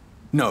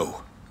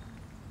 No.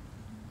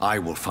 I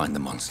will find the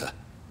monster.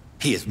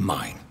 He is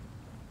mine.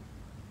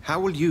 How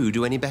will you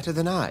do any better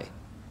than I?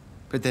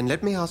 But then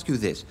let me ask you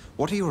this.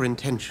 What are your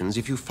intentions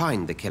if you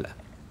find the killer?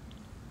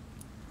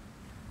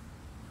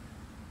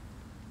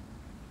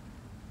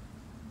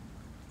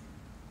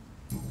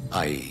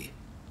 I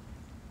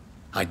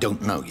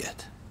don't know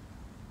yet.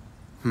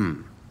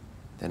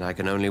 Then I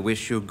can only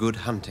wish you good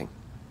hunting.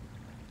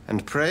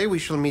 And pray we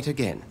shall meet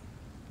again.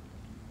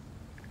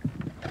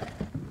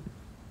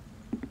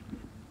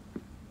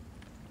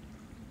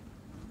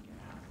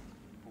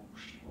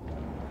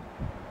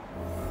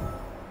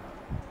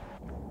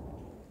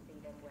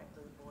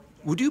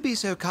 Would you be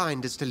so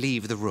kind as to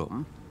leave the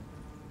room?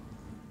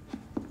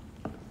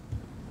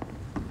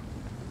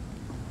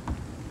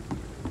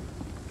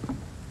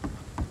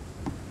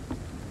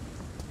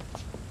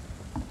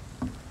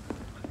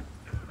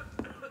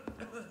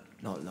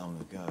 Not long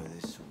ago,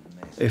 this sort of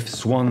mess... If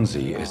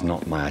Swansea is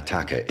not my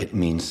attacker, it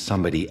means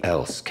somebody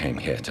else came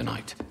here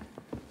tonight.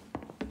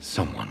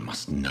 Someone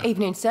must know.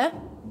 Evening, sir.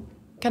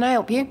 Can I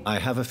help you? I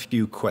have a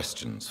few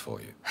questions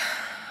for you.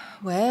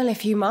 Well,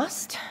 if you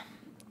must.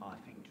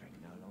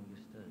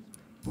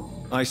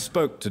 I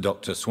spoke to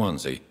Dr.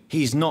 Swansea.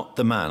 He's not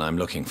the man I'm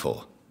looking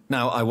for.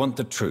 Now, I want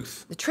the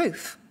truth. The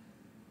truth?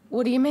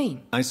 What do you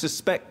mean? I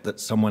suspect that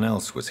someone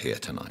else was here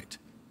tonight,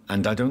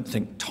 and I don't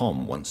think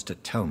Tom wants to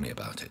tell me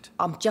about it.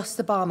 I'm just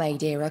the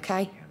barmaid here,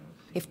 okay?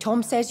 If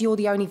Tom says you're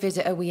the only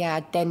visitor we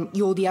had, then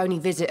you're the only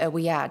visitor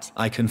we had.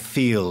 I can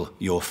feel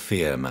your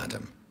fear,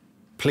 madam.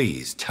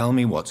 Please, tell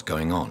me what's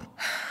going on.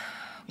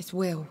 It's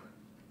Will.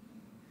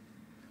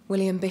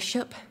 William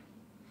Bishop.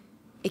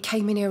 He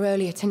came in here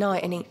earlier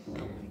tonight and he...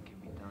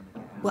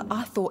 Well,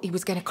 I thought he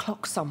was going to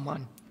clock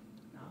someone.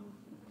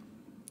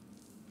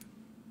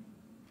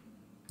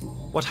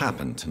 What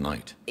happened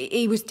tonight?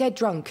 He was dead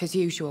drunk, as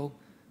usual.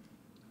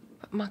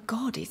 But my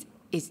God, his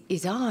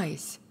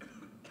eyes,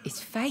 his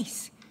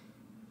face.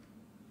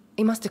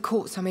 He must have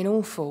caught something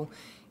awful.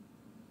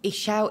 He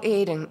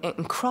shouted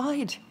and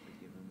cried.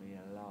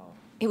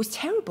 It was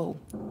terrible.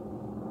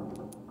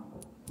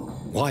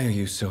 Why are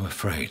you so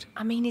afraid?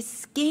 I mean, his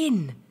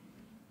skin,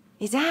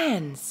 his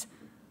hands.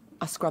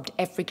 I scrubbed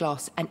every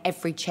glass and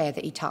every chair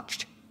that he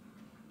touched.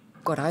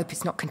 God, I hope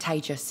it's not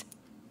contagious.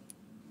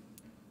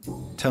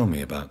 Tell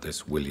me about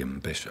this William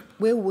Bishop.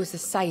 Will was a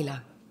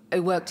sailor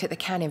who worked at the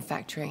canning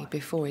factory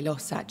before he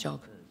lost that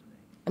job.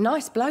 A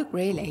nice bloke,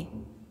 really.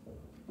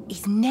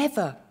 He's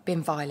never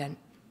been violent.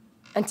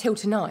 Until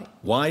tonight.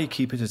 Why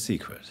keep it a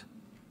secret?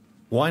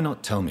 Why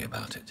not tell me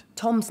about it?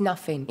 Tom's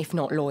nothing if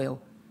not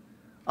loyal.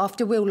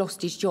 After Will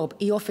lost his job,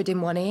 he offered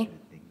him one ear.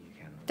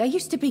 They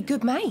used to be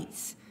good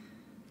mates.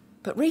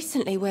 But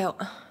recently, well...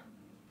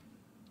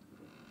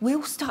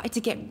 Will started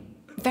to get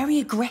very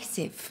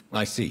aggressive.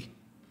 I see.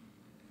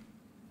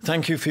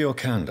 Thank you for your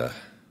candor.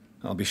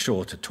 I'll be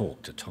sure to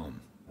talk to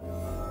Tom.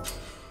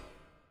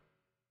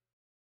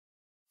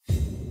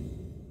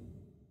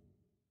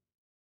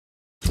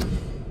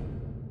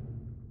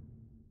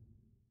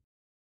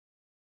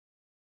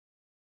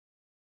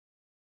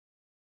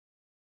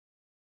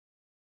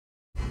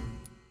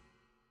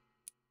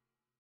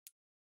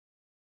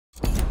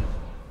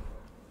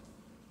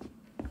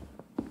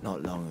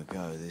 Not long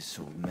ago, this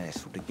sort of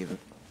mess would have given...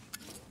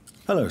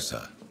 Hello,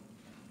 sir.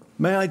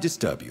 May I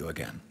disturb you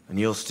again? And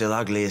you're still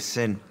ugly as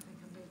sin.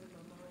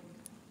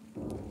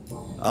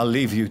 I'll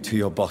leave you to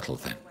your bottle,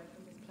 then.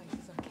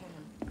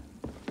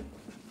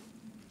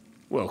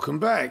 Welcome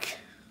back.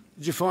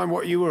 Did you find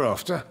what you were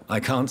after? I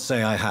can't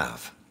say I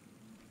have.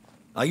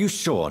 Are you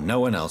sure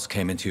no one else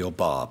came into your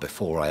bar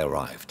before I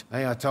arrived?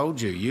 Hey, I told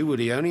you, you were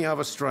the only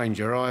other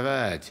stranger I've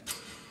had.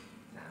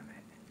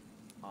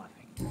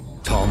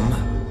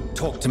 Tom,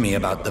 talk to me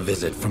about the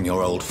visit from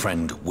your old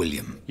friend,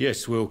 William.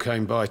 Yes, Will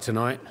came by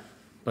tonight,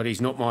 but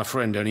he's not my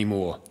friend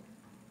anymore.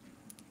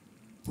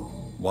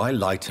 Why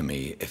lie to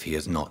me if he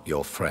is not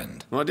your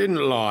friend? I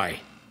didn't lie.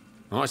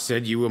 I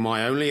said you were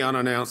my only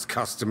unannounced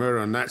customer,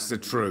 and that's the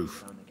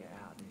truth.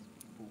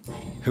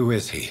 Who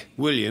is he?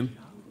 William.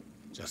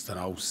 Just an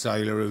old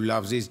sailor who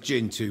loves his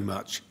gin too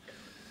much.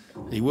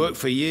 He worked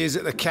for years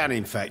at the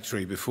canning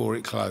factory before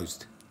it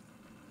closed.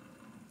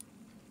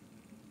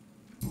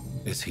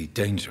 Is he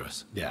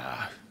dangerous?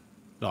 Yeah.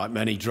 Like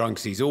many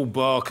drunks, he's all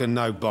bark and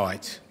no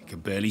bite. He can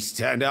barely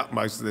stand up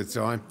most of the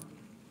time.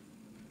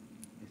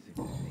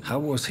 How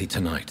was he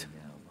tonight?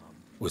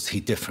 Was he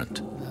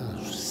different?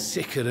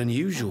 Sicker than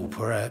usual,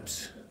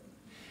 perhaps.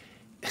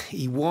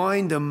 He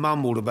whined and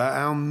mumbled about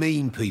how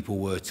mean people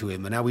were to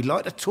him and how he'd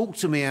like to talk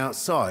to me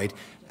outside,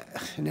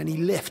 and then he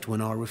left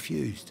when I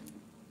refused.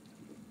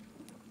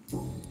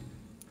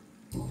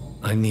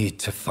 I need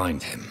to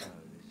find him.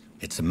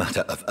 It's a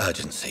matter of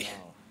urgency.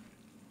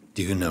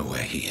 Do you know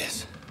where he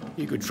is?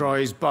 You could try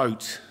his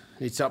boat.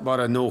 It's up by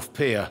the North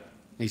Pier.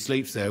 He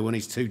sleeps there when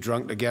he's too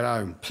drunk to get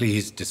home.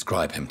 Please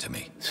describe him to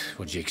me.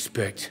 What do you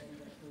expect?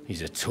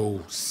 He's a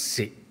tall,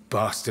 sick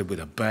bastard with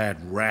a bad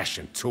rash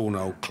and torn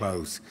old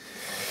clothes.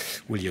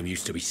 William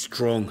used to be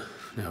strong.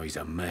 Now he's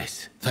a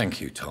mess. Thank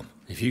you, Tom.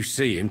 If you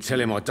see him, tell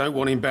him I don't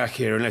want him back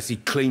here unless he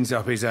cleans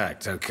up his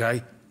act,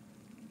 okay?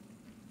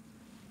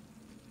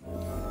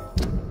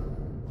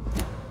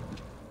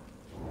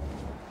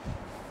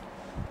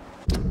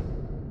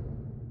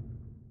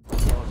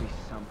 Surely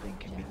something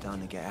can be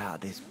done to get out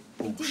of this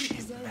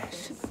bullshit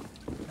mess.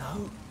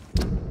 No?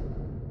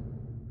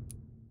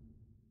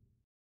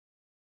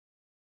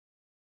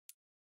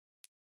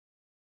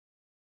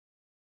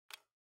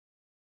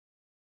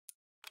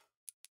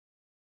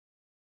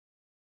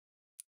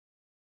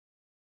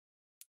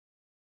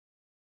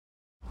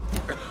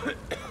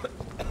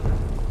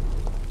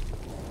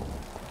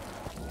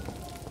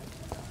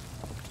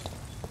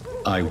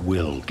 I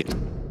will get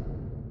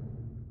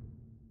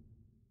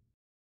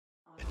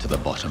to the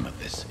bottom of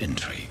this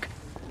intrigue.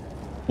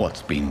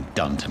 What's been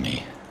done to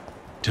me,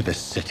 to this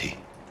city?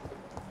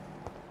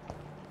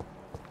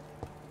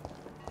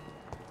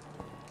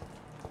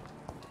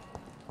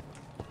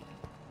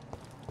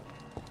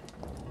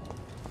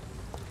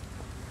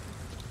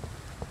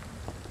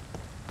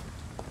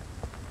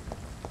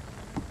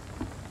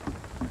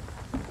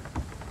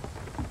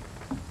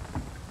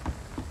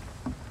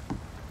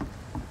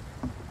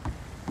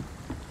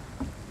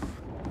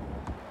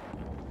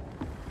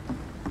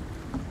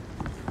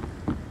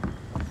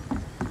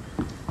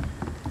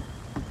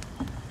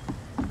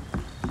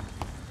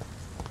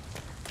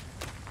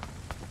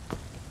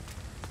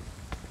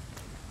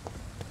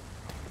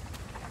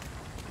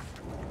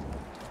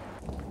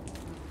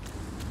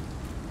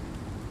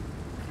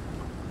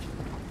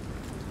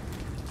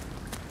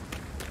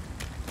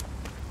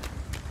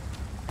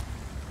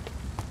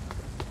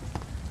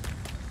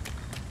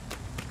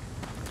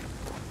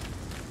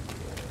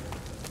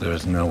 There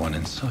is no one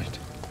in sight.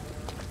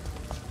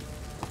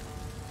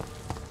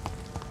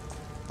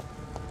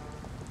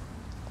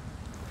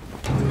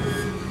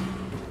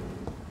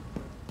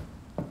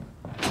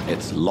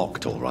 It's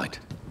locked, all right.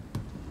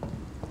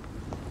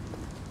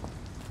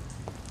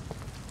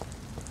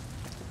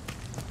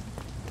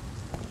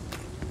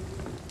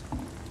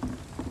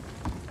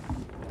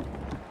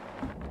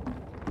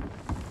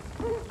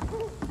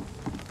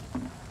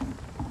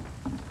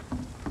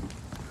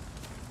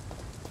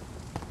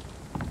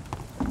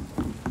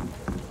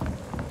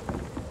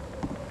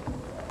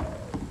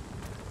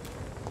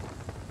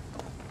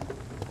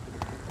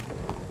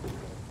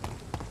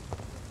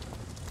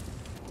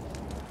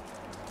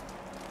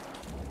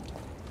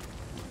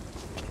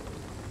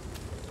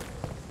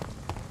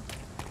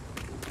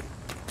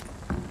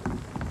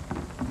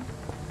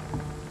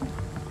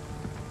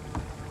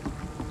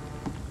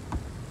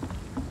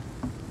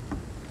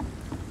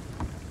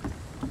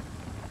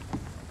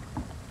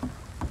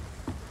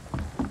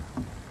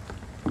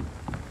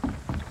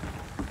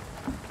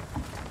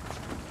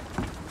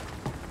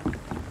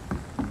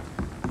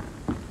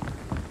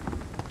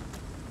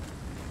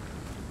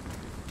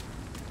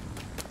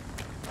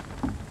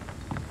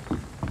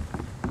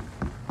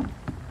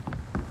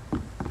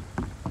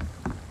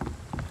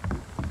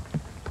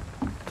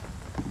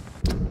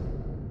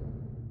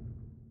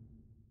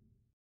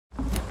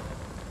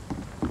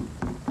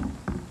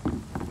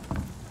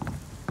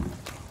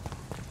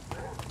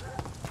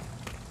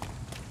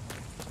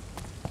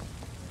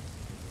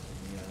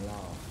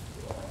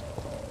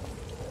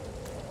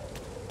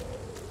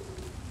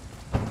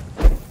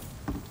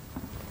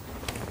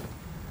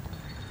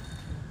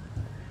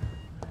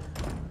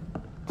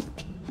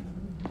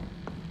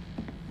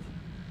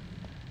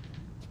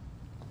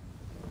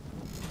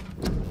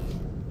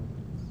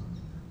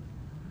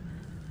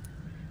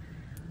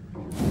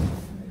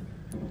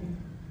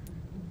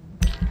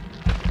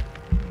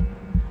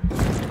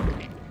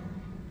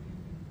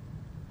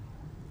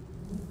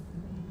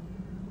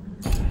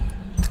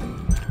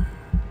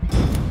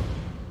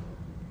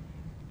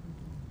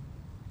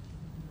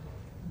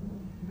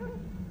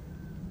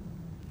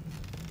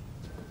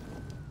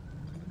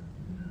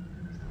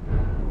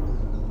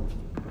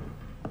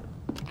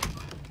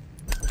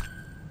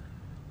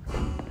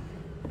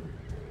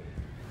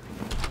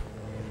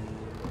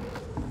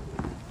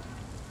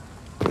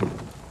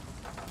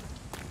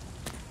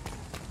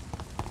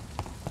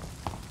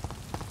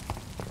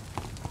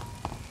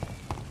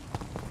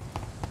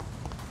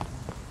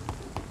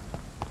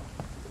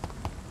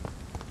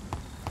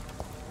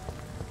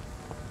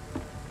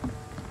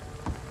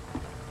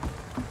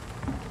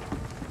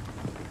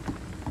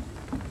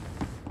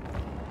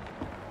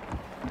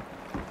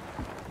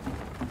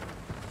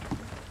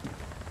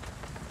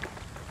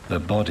 The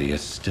body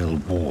is still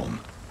warm.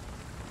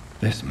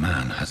 This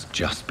man has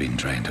just been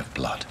drained of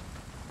blood.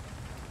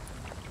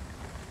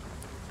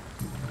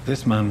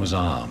 This man was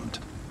armed.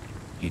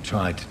 He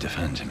tried to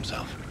defend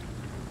himself.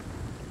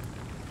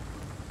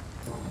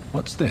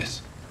 What's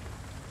this?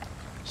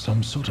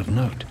 Some sort of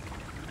note.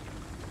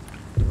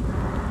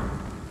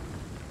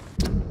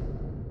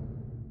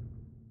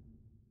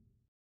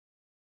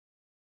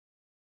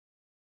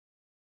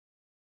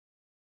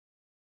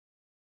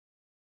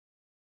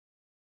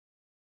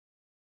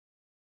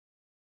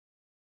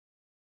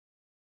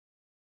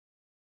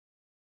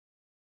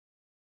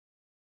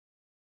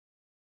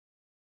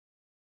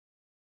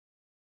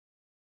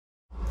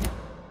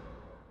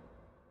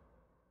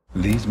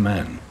 These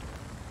men,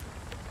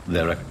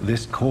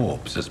 this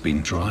corpse has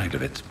been dried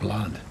of its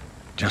blood,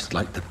 just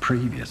like the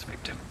previous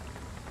victim.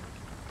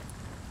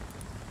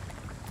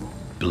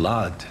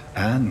 Blood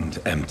and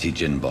empty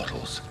gin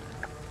bottles.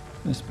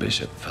 This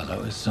bishop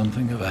fellow is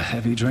something of a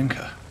heavy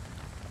drinker.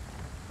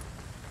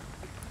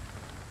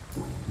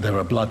 There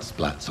are blood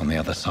splats on the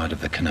other side of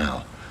the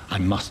canal. I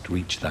must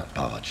reach that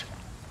barge.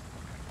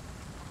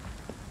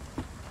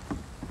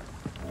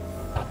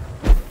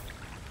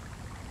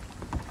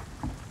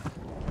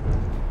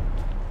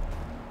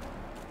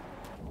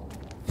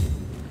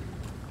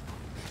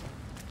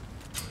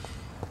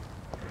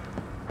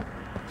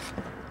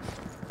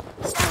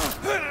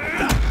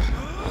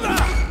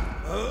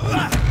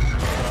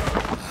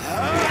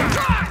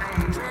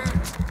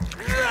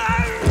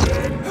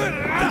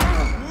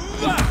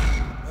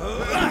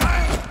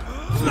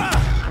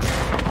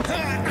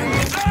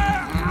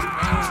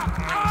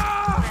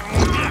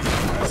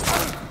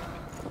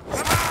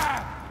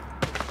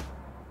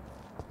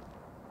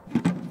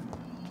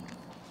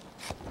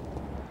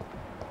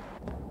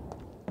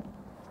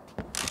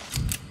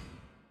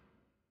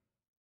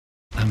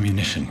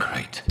 Ammunition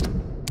crate.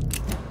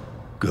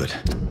 Good.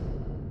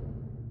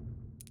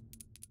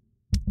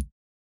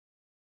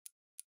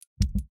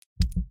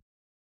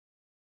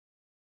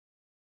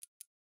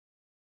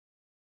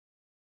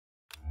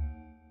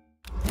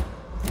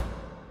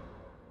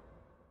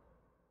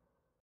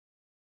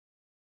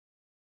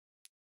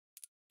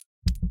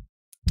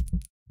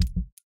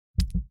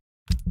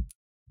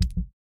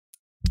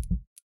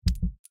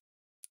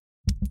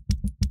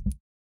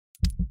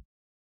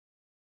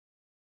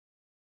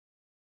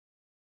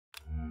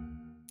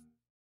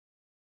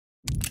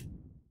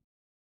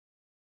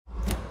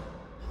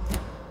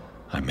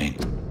 may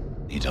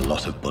need a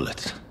lot of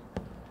bullets.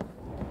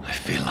 I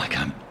feel like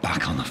I'm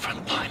back on the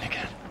front line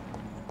again.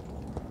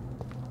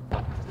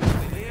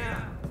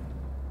 Yeah.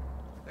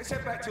 Let's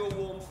head back to a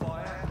warm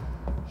fire.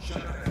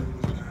 Shut that door.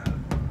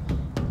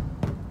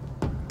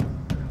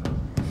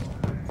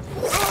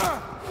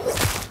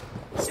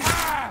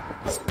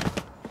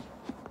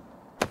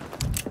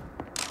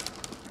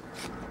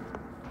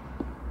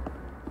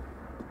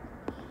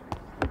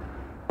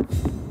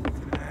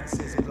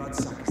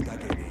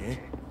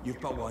 You've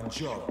but one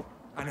job,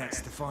 and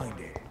that's to find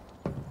it.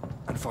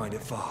 And find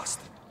it fast.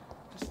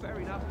 That's fair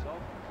enough, Tom.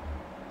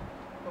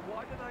 But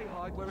why do they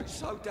hide where it's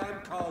so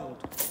damn cold?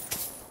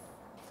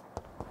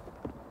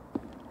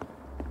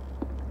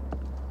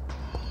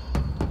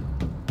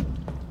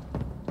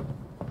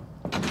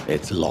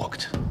 It's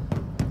locked.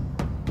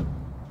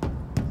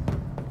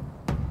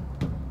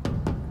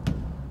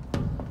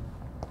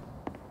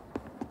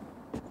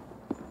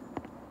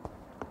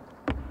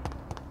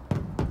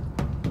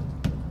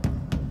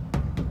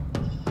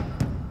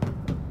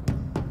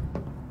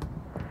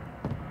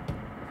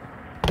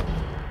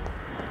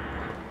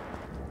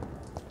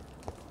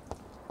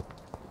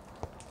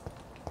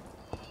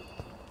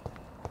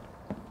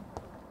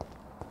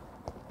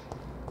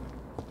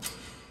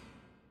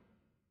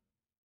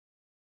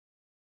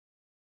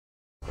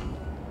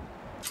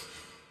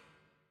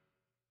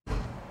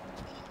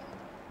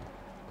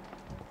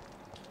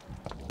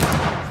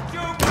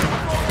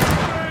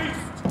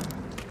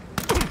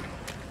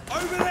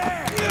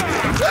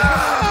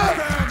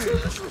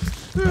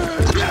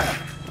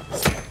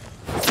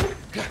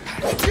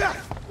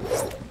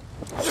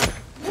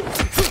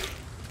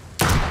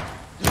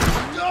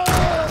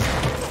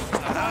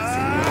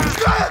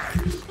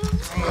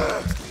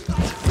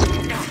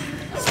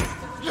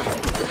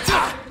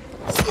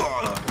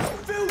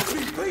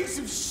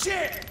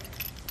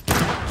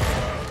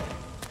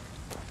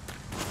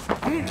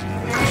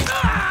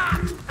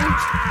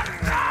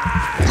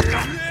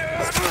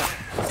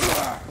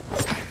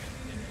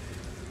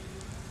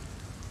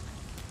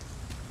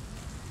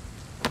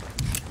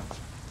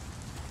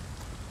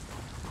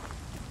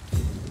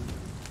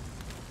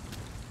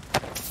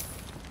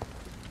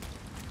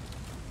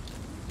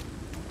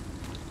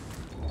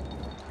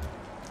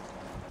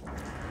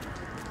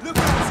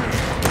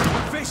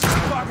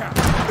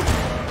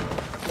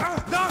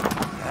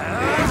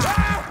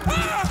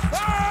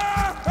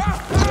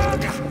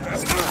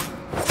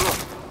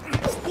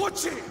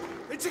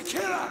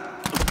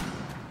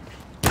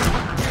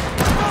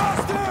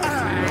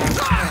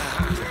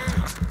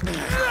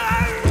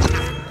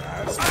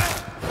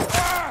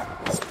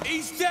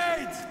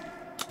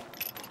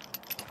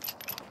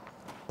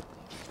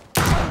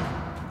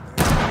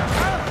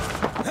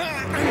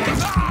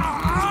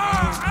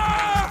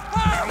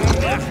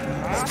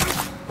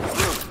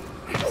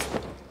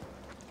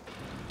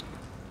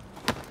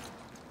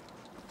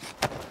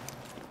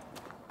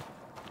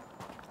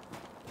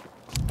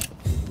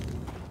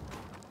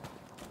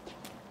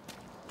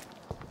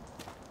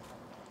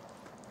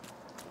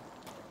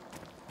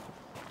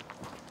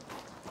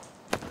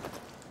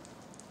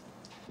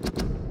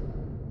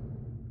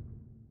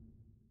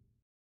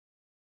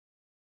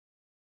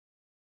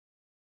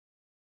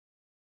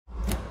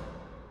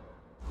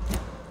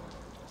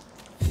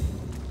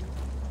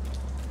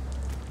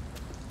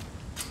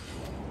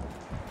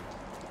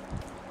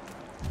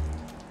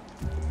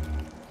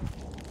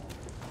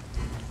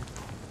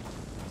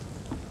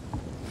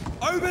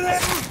 Over there!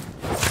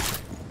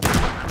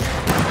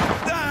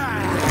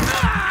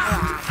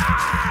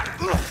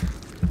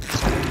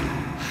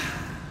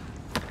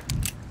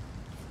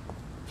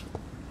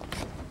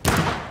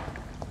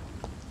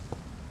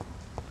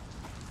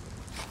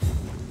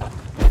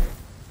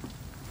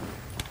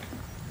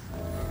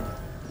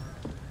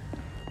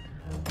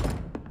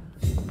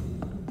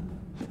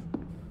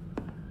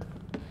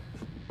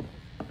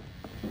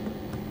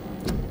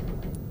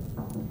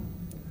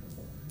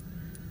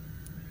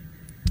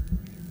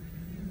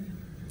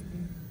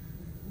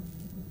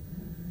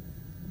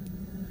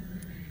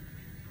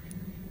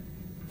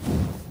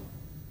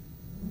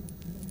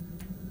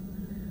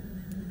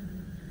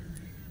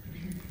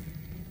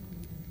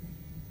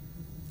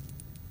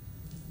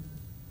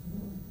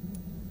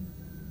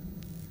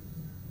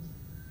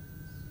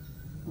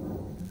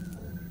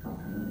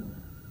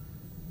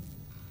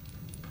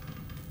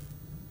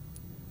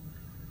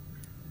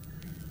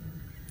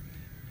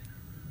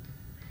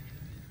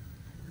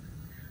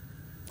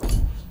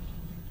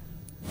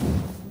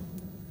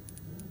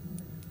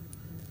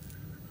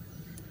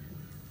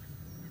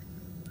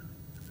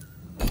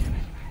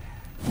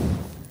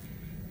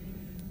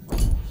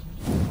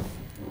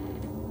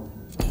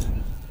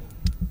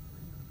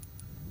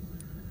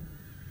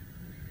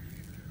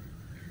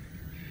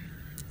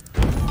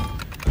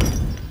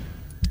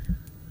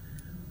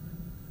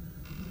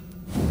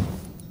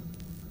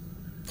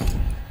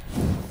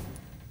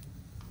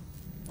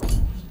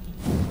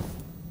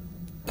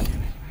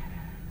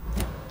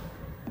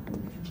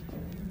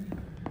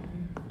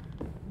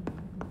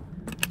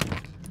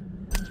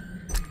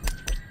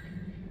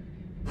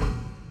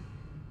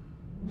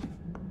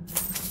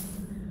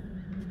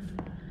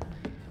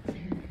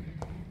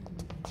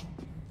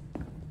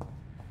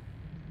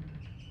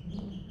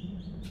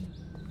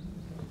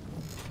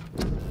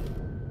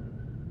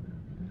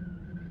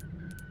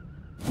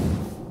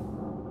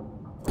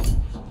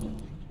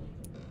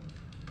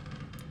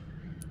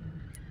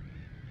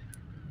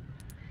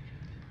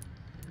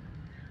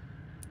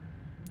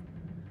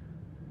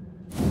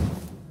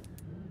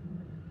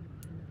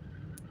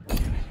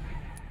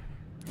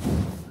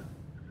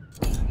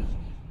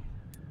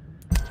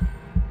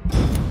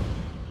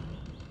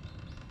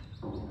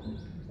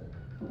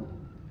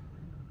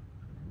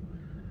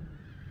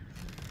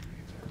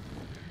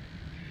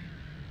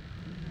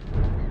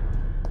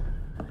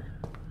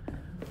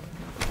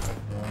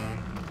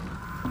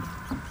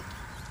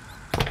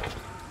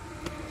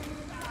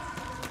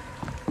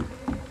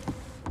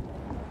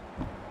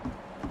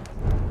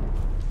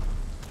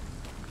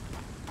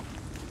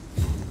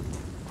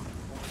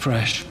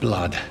 Fresh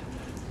blood.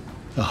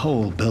 The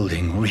whole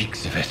building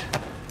reeks of it.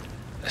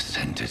 The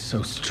scent is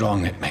so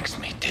strong it makes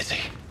me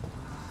dizzy.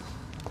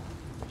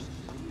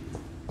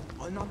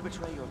 I'll not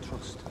betray your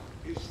trust.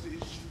 It's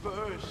this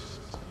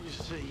first, you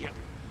see.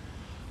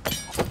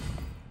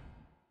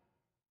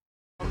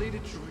 I'll lead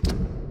it through.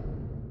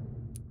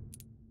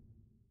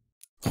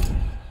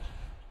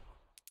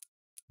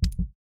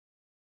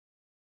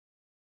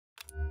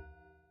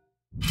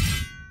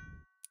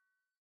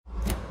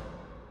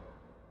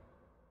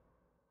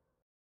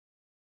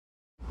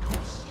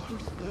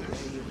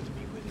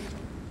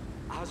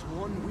 As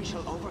one, we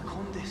shall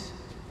overcome this.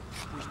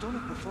 We've done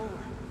it before.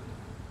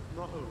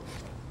 No.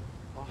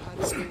 I had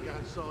a drink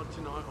outside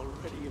tonight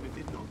already and it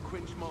did not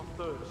quench my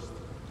thirst.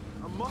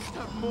 I must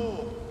have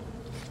more.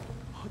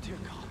 Oh dear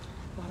God,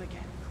 not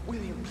again.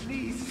 William,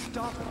 please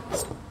stop.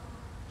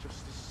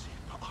 Just a sip,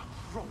 I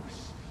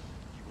promise.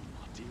 You are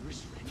my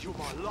dearest friend. You're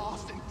my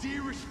last and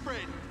dearest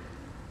friend.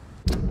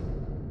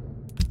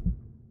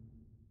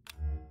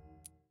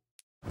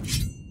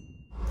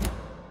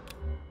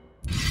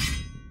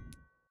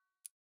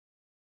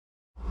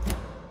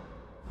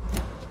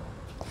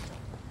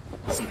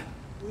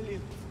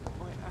 William,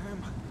 my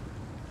arm.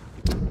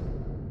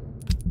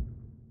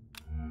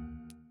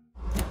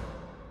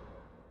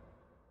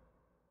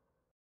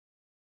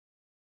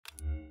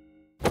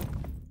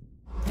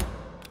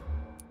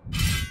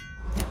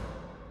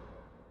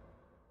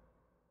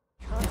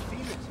 Can't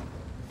feel it.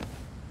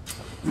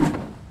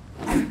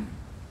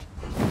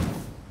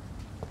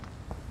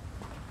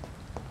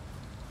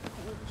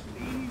 Oh,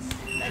 please,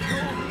 let go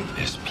of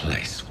me. This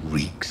place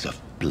reeks of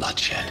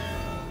bloodshed.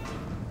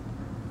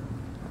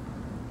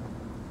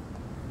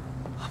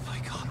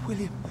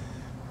 William,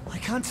 I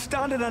can't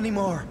stand it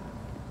anymore.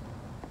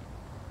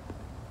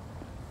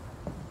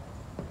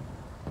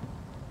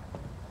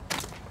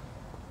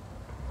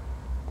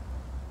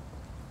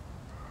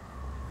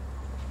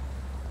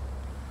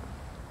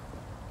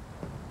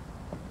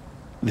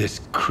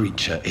 This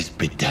creature is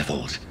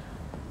bedeviled.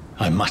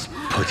 I must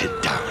put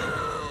it down.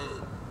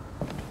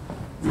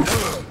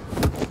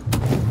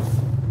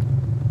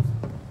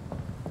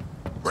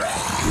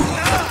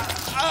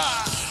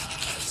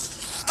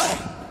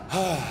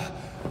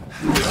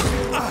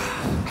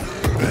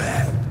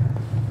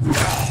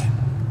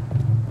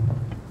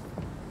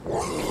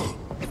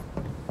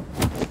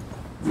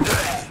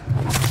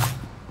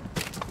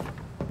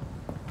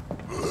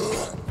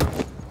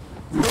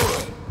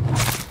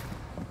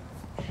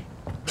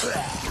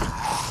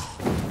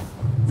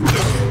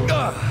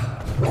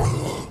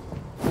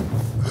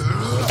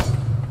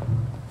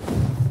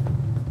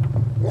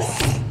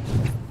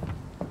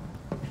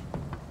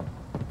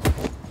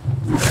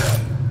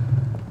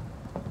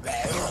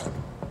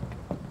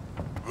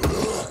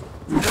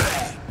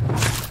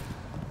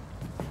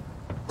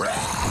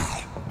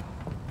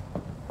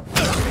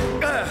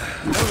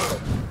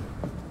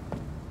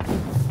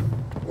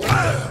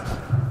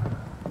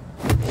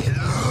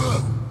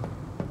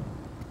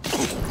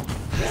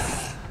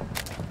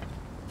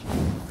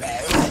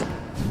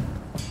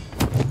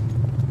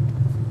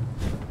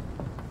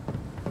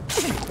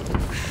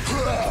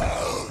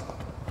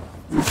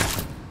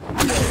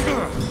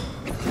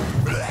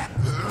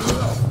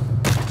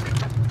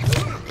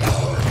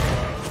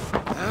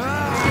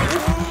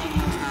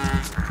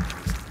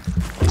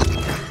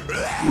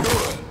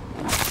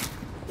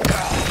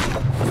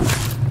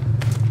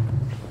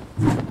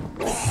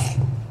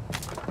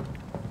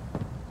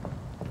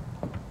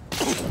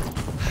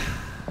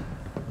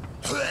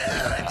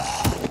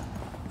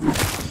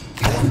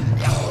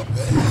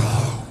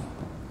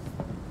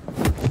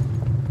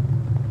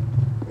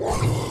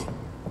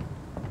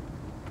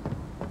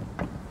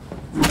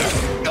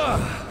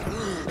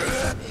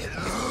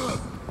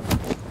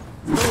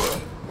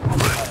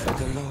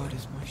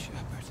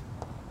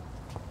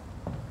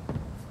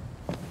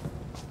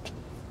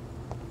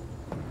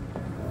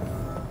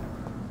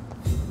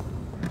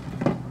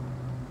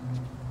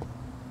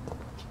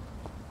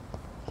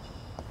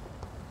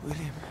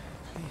 William,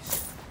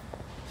 please,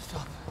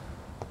 stop.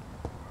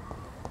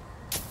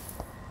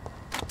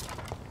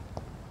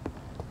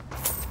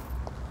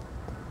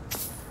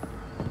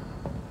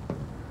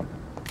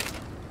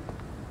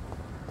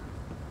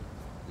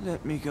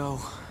 Let me go.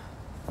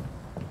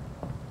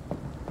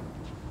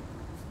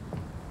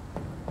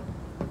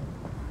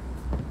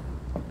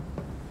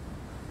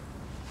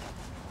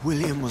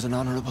 William was an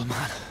honorable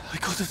man. I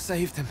could have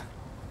saved him.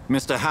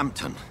 Mr.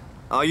 Hampton,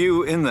 are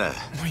you in there?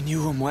 I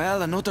knew him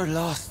well, another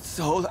lost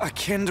soul, a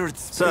kindred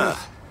spirit. Sir,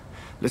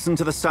 listen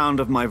to the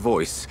sound of my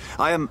voice.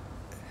 I'm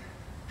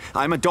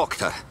a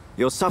doctor.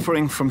 You're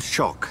suffering from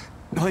shock.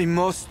 I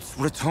must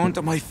return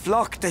to my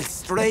flock. They'll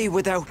stray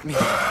without me.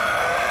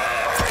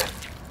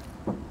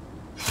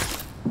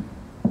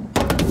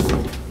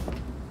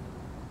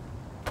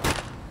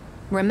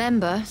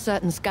 Remember,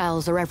 certain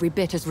skulls are every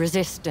bit as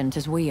resistant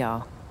as we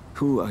are.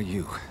 Who are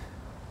you?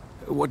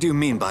 What do you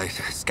mean by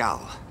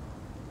skull?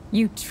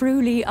 You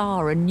truly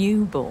are a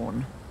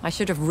newborn. I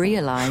should have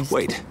realized.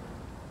 Wait.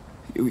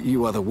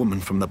 You are the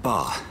woman from the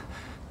bar.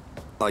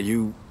 Are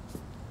you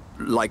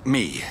like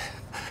me.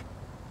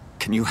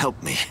 Can you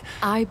help me?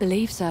 I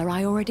believe, sir,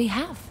 I already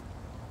have.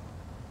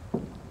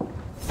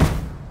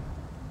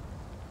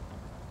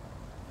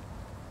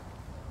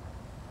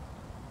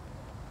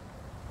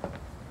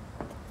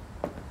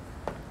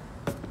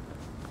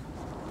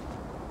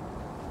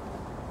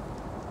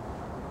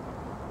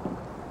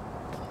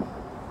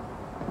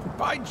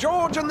 By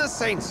George and the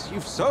Saints,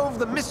 you've solved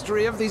the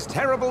mystery of these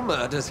terrible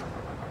murders.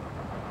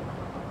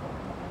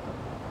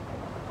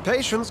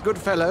 Patience, good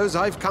fellows,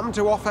 I've come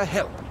to offer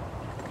help.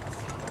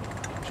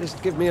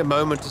 Just give me a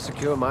moment to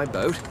secure my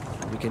boat,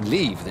 and we can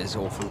leave this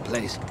awful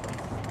place.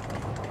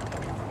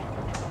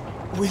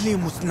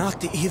 William was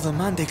not the evil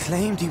man they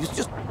claimed. He was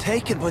just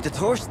taken by the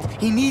thirst.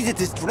 He needed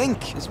this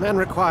drink. This man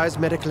requires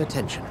medical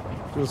attention.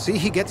 You'll see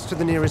he gets to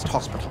the nearest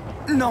hospital.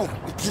 No,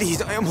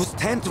 please, I must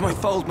tend to my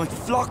fold. My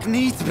flock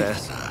needs me. There,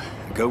 sir.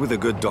 Go with the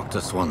good Dr.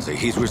 Swansea.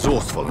 He's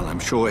resourceful, and I'm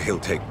sure he'll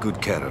take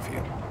good care of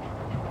you.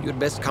 You'd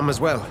best come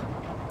as well.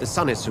 The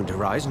sun is soon to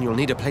rise, and you'll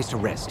need a place to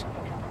rest.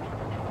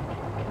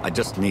 I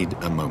just need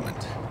a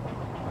moment.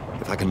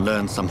 If I can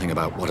learn something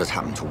about what has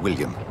happened to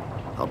William,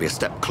 I'll be a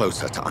step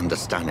closer to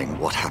understanding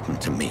what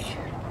happened to me.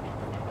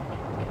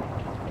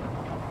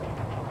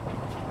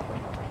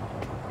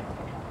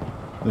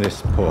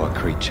 This poor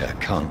creature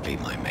can't be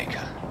my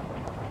maker.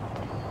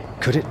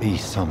 Could it be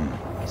some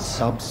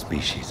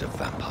subspecies of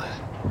vampire?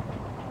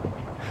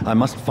 I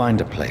must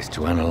find a place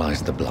to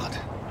analyze the blood.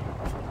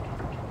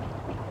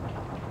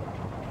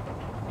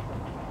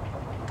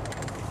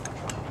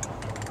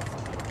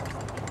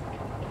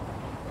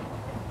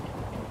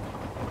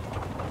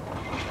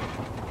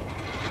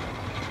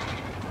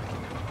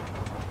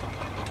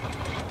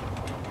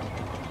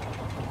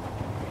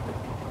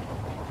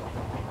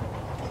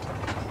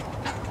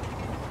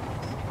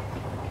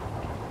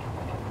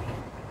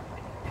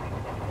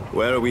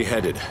 Where are we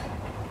headed?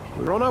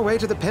 We're on our way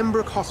to the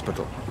Pembroke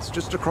Hospital. It's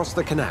just across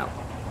the canal.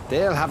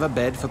 They'll have a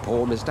bed for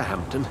poor Mr.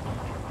 Hampton.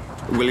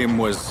 William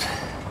was...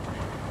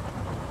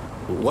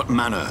 what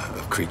manner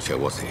of creature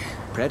was he?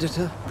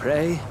 Predator,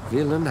 prey,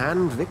 villain,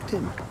 and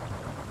victim.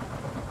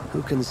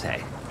 Who can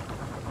say?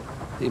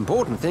 The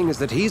important thing is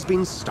that he's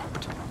been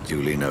stopped.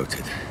 Duly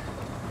noted.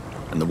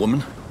 And the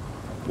woman?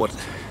 What...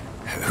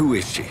 who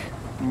is she?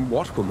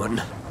 What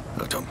woman?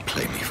 Oh, don't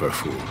play me for a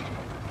fool.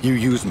 You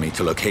used me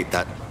to locate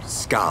that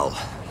skull.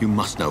 You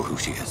must know who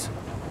she is.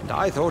 And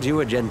I thought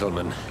you a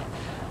gentleman.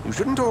 You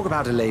shouldn't talk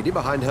about a lady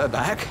behind her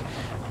back,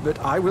 but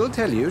I will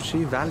tell you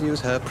she values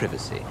her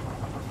privacy.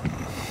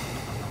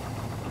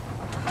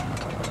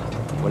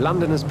 Were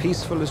London as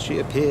peaceful as she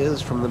appears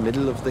from the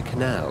middle of the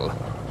canal?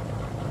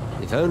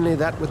 If only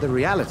that were the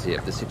reality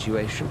of the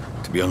situation.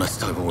 To be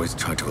honest, I've always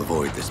tried to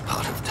avoid this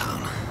part of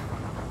town.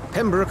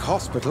 Pembroke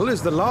Hospital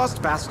is the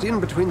last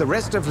bastion between the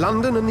rest of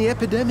London and the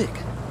epidemic.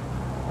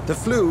 The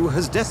flu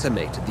has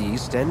decimated the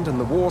East End and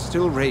the war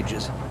still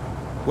rages.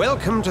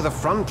 Welcome to the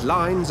front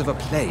lines of a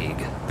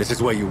plague. This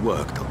is where you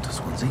work, Dr.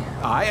 Swansea?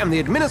 I am the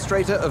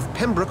administrator of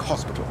Pembroke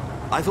Hospital.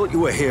 I thought you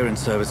were here in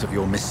service of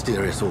your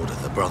mysterious order,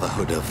 the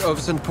Brotherhood of... Of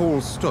St.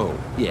 Paul's Stole,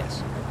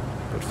 yes.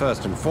 But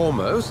first and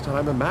foremost,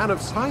 I'm a man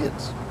of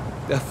science.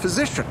 A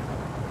physician,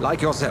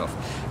 like yourself,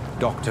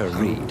 Dr.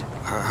 Reid.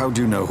 How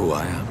do you know who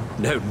I am?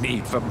 No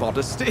need for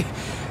modesty.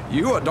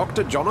 You are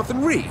Dr.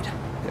 Jonathan Reid,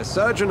 a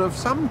surgeon of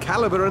some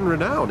caliber and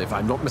renown, if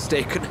I'm not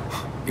mistaken.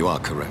 You are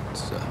correct,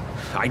 sir.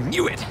 I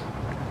knew it!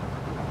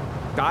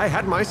 I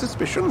had my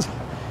suspicions.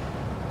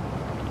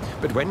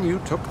 But when you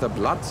took the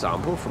blood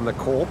sample from the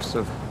corpse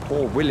of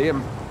poor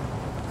William,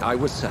 I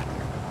was certain.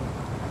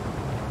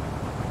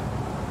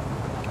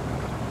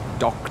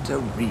 Dr.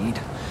 Reid.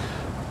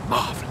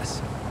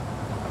 Marvelous.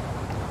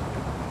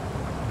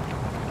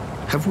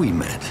 Have we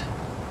met?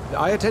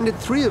 I attended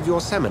 3 of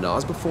your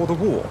seminars before the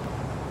war.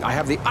 I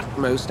have the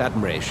utmost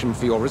admiration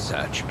for your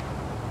research.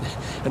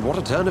 And what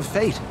a turn of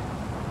fate.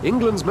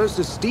 England's most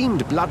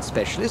esteemed blood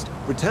specialist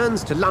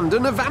returns to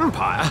London a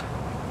vampire.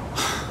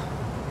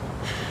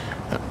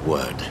 That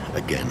word,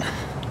 again.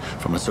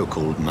 From a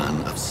so-called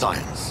man of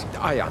science.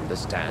 I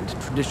understand.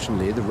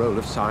 Traditionally, the role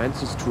of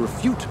science is to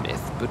refute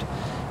myth, but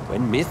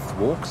when myth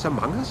walks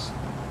among us,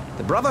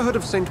 the Brotherhood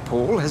of St.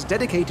 Paul has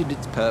dedicated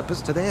its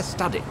purpose to their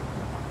study.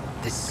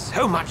 There's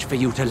so much for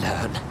you to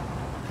learn.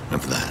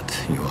 Of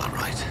that, you are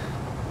right.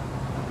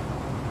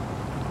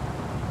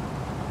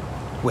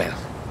 Well,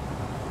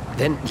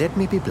 then let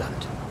me be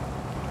blunt.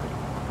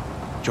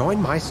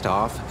 Join my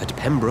staff at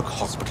Pembroke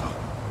Hospital.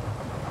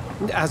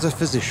 As a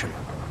physician.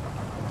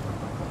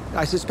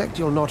 I suspect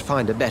you'll not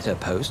find a better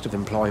post of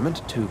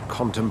employment to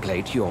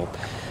contemplate your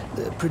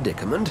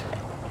predicament.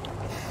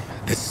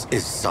 This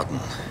is sudden.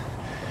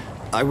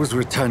 I was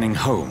returning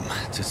home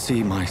to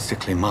see my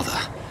sickly mother.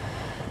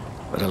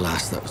 But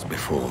alas, that was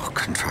before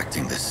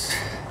contracting this...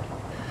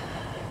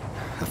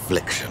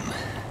 affliction.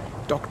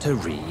 Dr.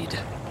 Reid,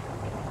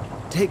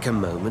 take a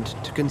moment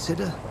to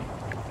consider.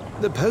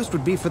 The post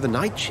would be for the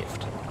night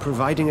shift,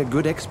 providing a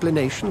good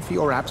explanation for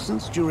your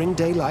absence during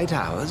daylight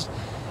hours.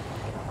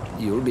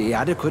 You'll be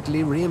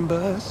adequately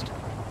reimbursed,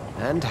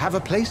 and have a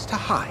place to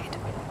hide.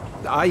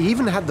 I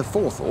even had the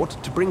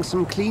forethought to bring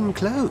some clean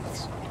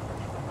clothes.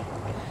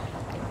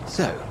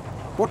 So,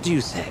 what do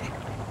you say?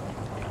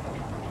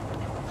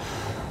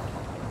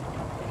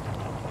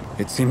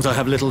 It seems I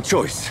have little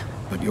choice,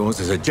 but yours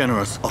is a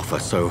generous offer,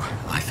 so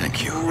I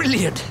thank you.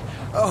 Brilliant!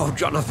 Oh,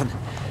 Jonathan,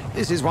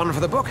 this is one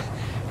for the book,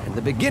 and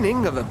the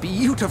beginning of a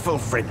beautiful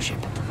friendship.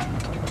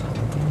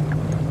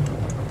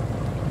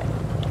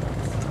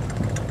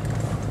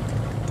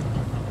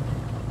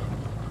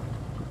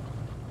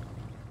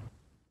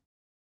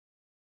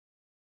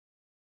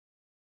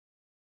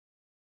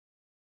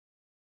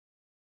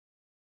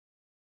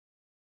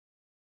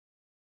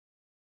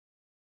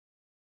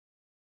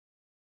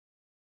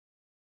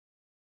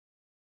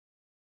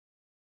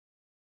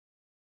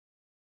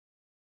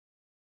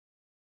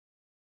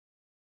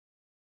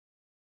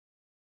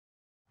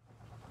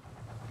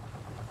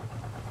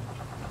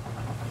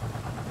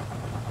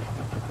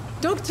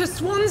 Dr.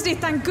 Swansea,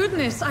 thank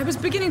goodness! I was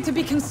beginning to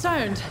be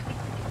concerned.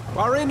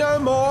 Worry no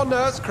more,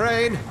 Nurse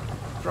Crane,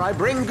 for I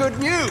bring good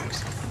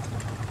news.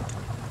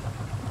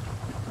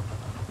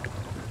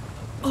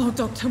 Oh,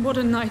 Doctor, what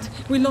a night.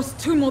 We lost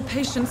 2 more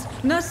patients.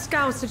 Nurse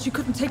Scow said she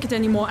couldn't take it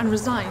anymore and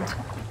resigned.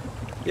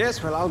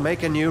 Yes, well, I'll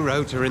make a new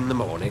rota in the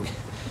morning.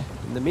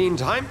 In the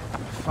meantime,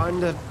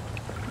 find a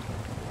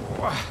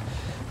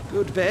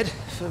good bed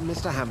for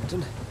Mr.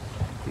 Hampton.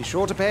 Be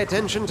sure to pay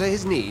attention to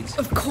his needs.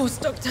 Of course,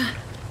 Doctor.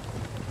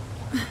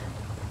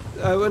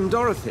 Oh, and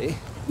Dorothy?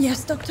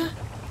 Yes, Doctor?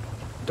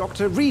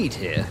 Dr. Reid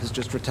here has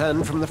just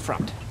returned from the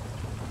front.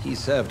 He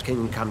served King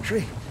and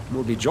Country and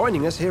will be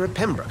joining us here at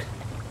Pembroke.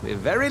 We're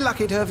very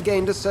lucky to have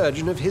gained a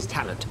surgeon of his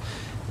talent,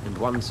 and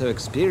one so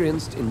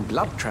experienced in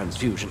blood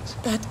transfusions.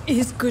 That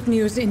is good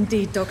news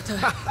indeed, Doctor.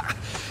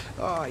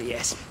 Oh,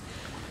 yes.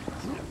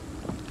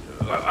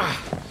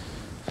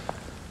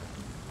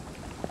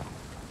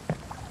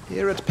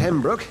 Here at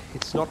Pembroke,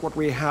 it's not what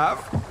we have,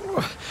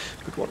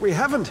 but what we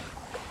haven't.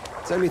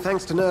 It's only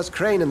thanks to Nurse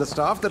Crane and the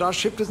staff that our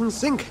ship doesn't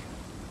sink.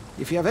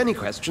 If you have any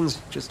questions,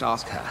 just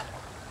ask her.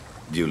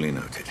 Duly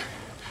noted.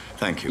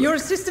 Thank you. Your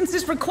assistance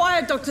is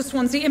required, Dr.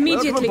 Swansea,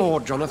 immediately. Welcome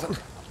aboard, Jonathan.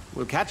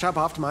 We'll catch up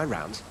after my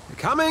rounds.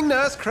 Coming,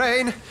 Nurse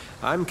Crane.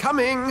 I'm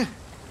coming.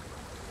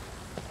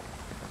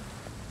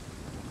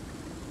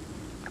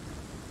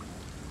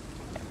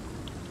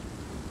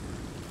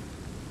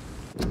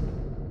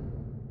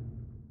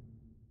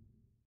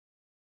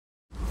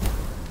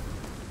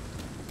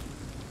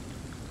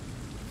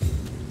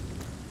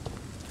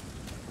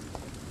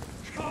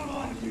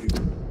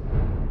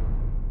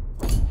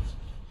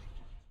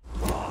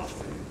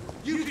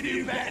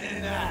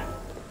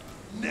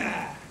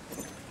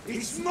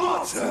 It's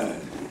my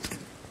turn!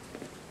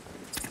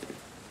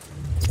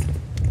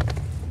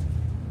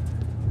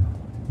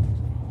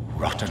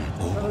 Rotten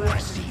or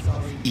pristine,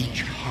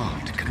 each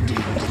heart contains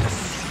the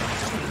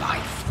secret of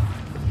life.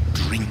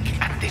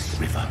 Drink at this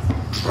river,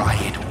 try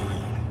it all.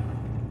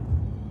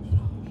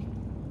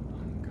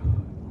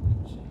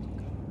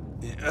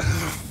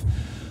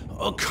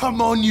 Oh,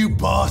 come on, you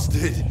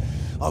bastard!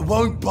 I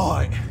won't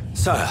bite!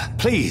 Sir,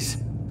 please!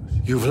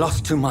 You've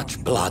lost too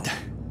much blood.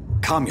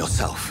 Calm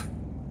yourself.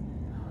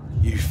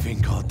 You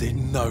think I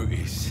didn't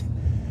notice?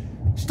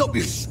 Stop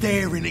your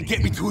staring and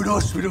get me to an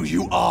hospital,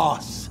 you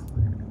arse!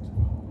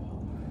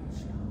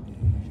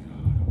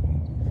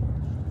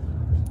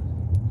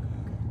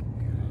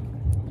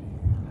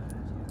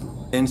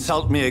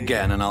 Insult me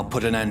again and I'll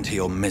put an end to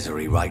your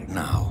misery right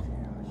now.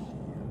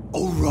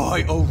 All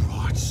right,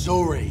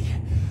 sorry.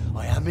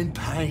 I am in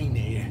pain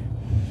here.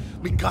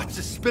 Me guts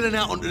are spilling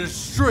out onto the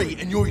street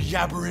and you're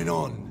yabbering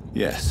on.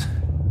 Yes.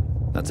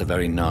 That's a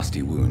very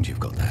nasty wound you've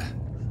got there.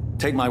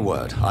 Take my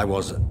word, I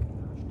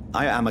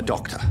am a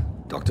doctor.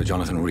 Dr.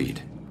 Jonathan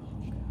Reid.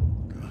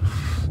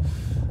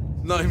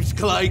 Name's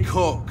Clay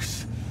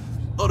Cox.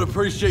 I'd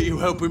appreciate you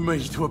helping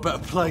me to a better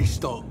place,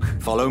 Doc.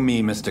 Follow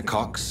me, Mr.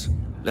 Cox.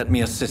 Let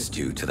me assist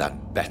you to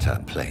that better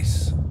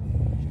place.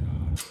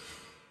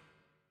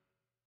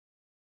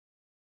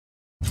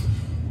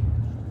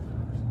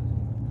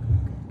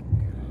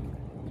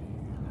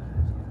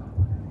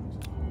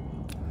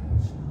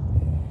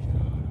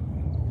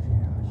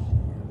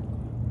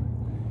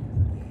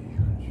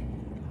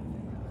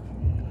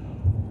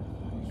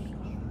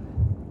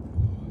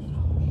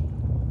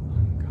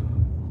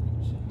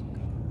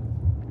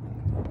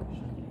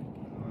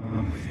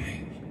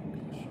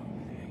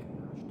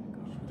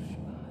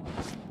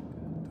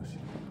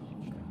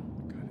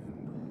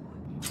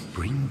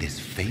 Bring this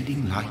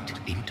fading light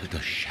into the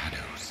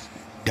shadows.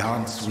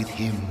 Dance with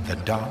him the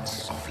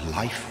dance of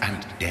life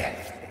and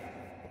death.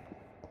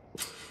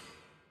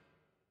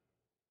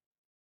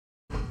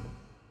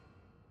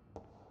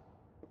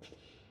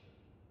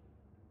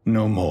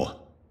 No more.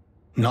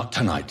 Not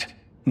tonight.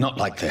 Not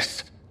like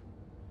this.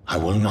 I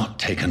will not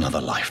take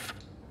another life.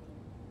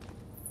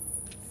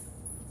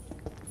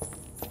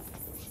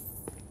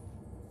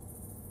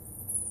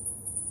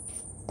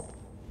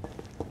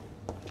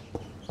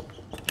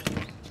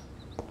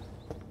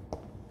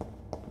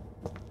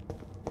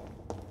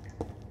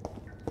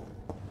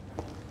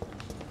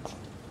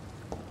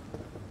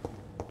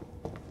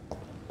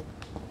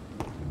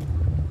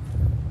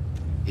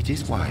 It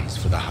is wise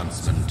for the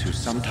huntsman to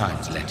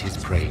sometimes let his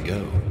prey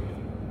go,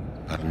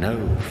 but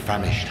no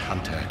famished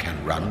hunter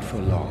can run for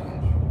long.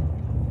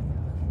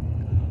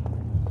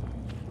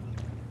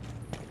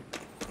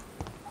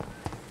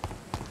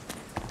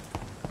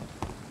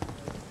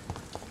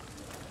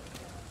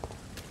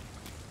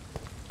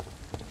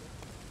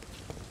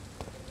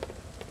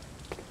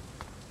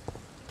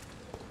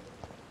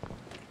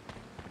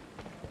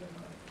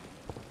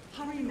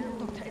 Hurry now,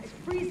 Doctor. It's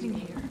freezing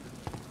here.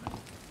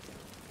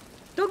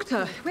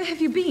 Doctor, where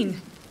have you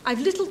been? I've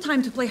little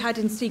time to play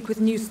hide-and-seek with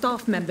new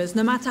staff members,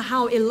 no matter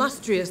how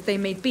illustrious they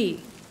may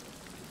be.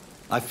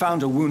 I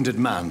found a wounded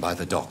man by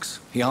the docks.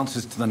 He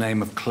answers to the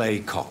name of Clay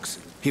Cox.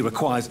 He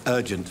requires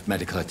urgent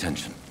medical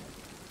attention.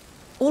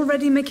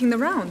 Already making the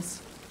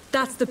rounds?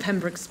 That's the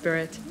Pembroke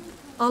spirit.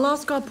 I'll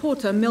ask our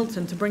porter,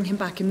 Milton, to bring him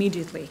back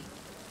immediately.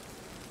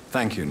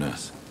 Thank you,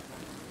 nurse.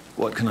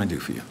 What can I do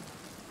for you?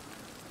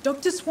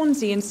 Dr.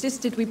 Swansea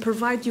insisted we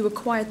provide you a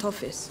quiet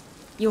office.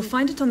 You'll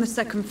find it on the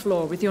second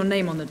floor with your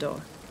name on the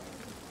door.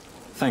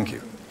 Thank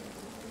you.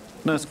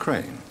 Nurse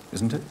Crane,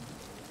 isn't it?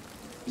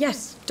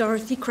 Yes,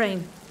 Dorothy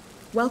Crane.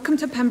 Welcome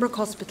to Pembroke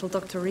Hospital,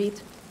 Dr.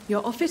 Reid.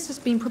 Your office has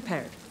been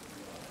prepared.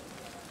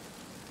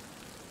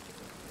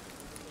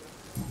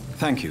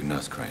 Thank you,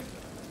 Nurse Crane.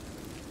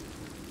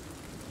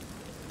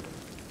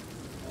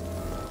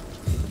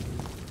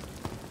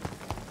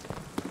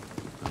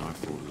 I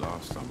thought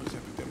last summer's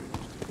epidemic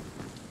was...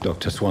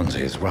 Dr.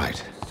 Swansea is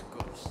right.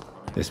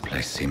 This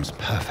place seems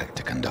perfect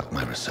to conduct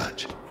my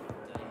research.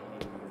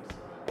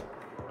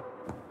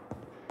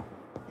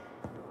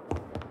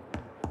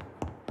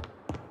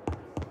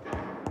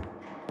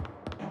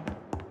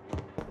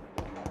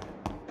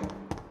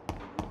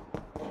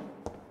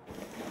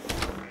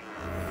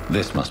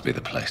 This must be the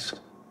place.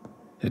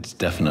 It's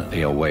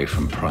definitely away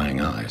from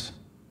prying eyes.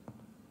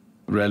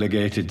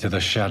 Relegated to the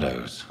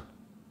shadows.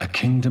 A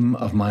kingdom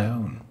of my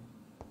own.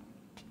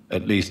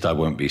 At least I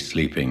won't be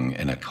sleeping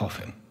in a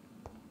coffin.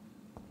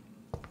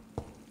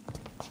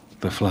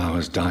 The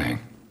flower's dying.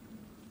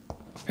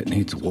 It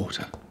needs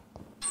water.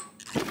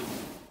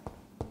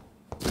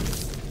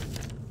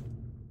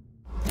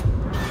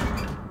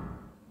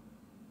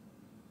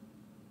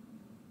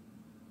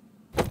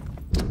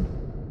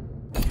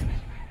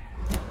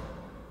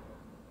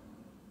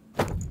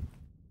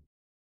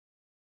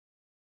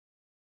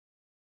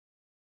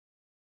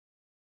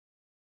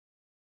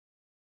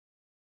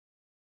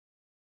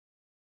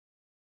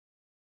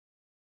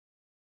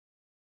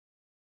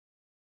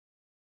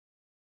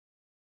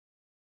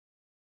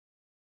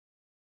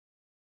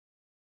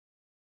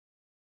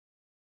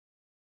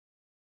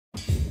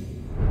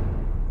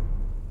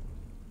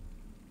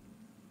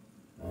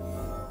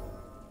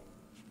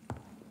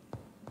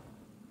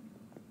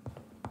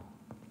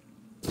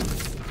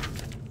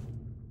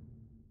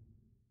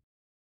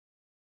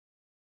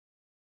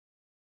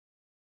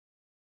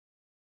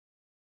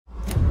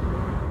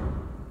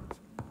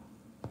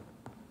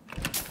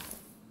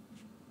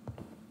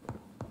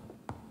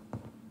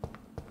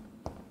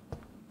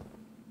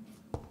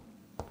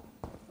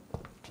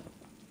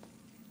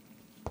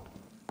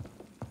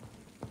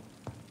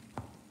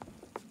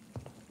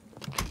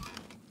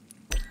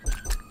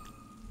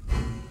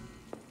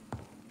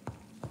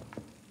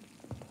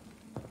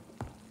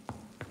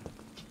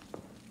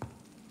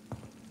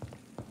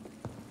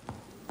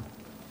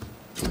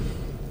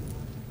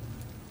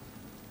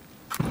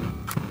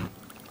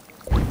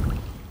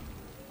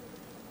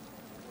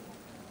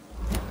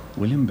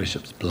 William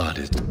Bishop's blood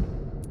is...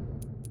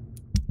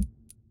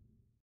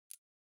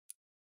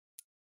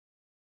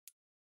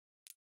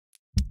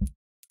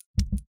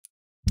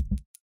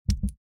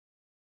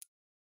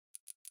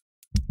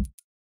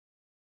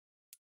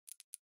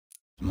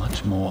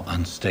 much more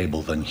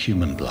unstable than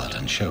human blood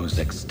and shows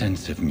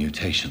extensive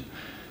mutation.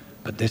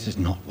 But this is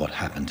not what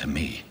happened to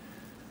me.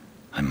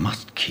 I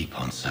must keep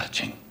on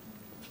searching.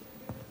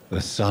 The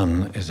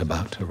sun is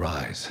about to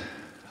rise.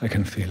 I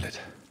can feel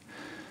it.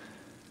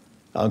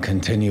 I'll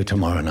continue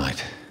tomorrow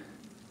night.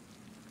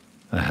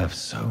 I have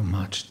so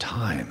much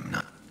time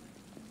now.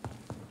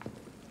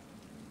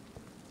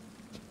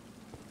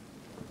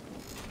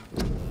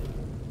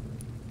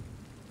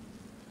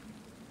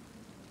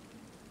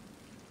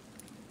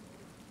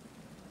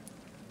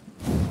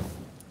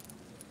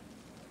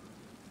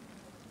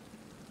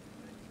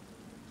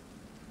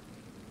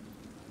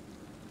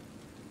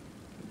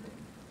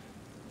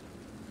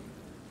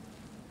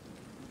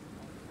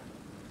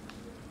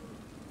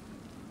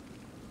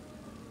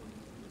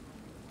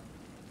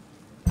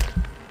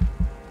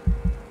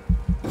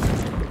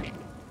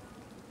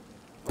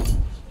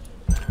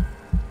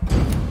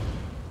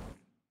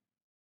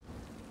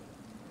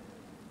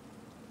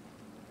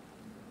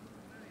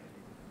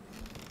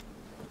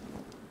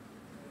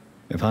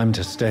 If I'm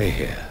to stay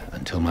here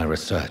until my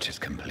research is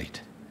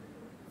complete,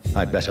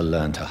 I'd better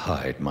learn to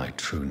hide my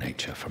true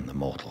nature from the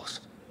mortals.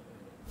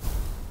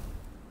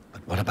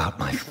 But what about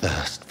my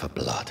thirst for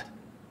blood?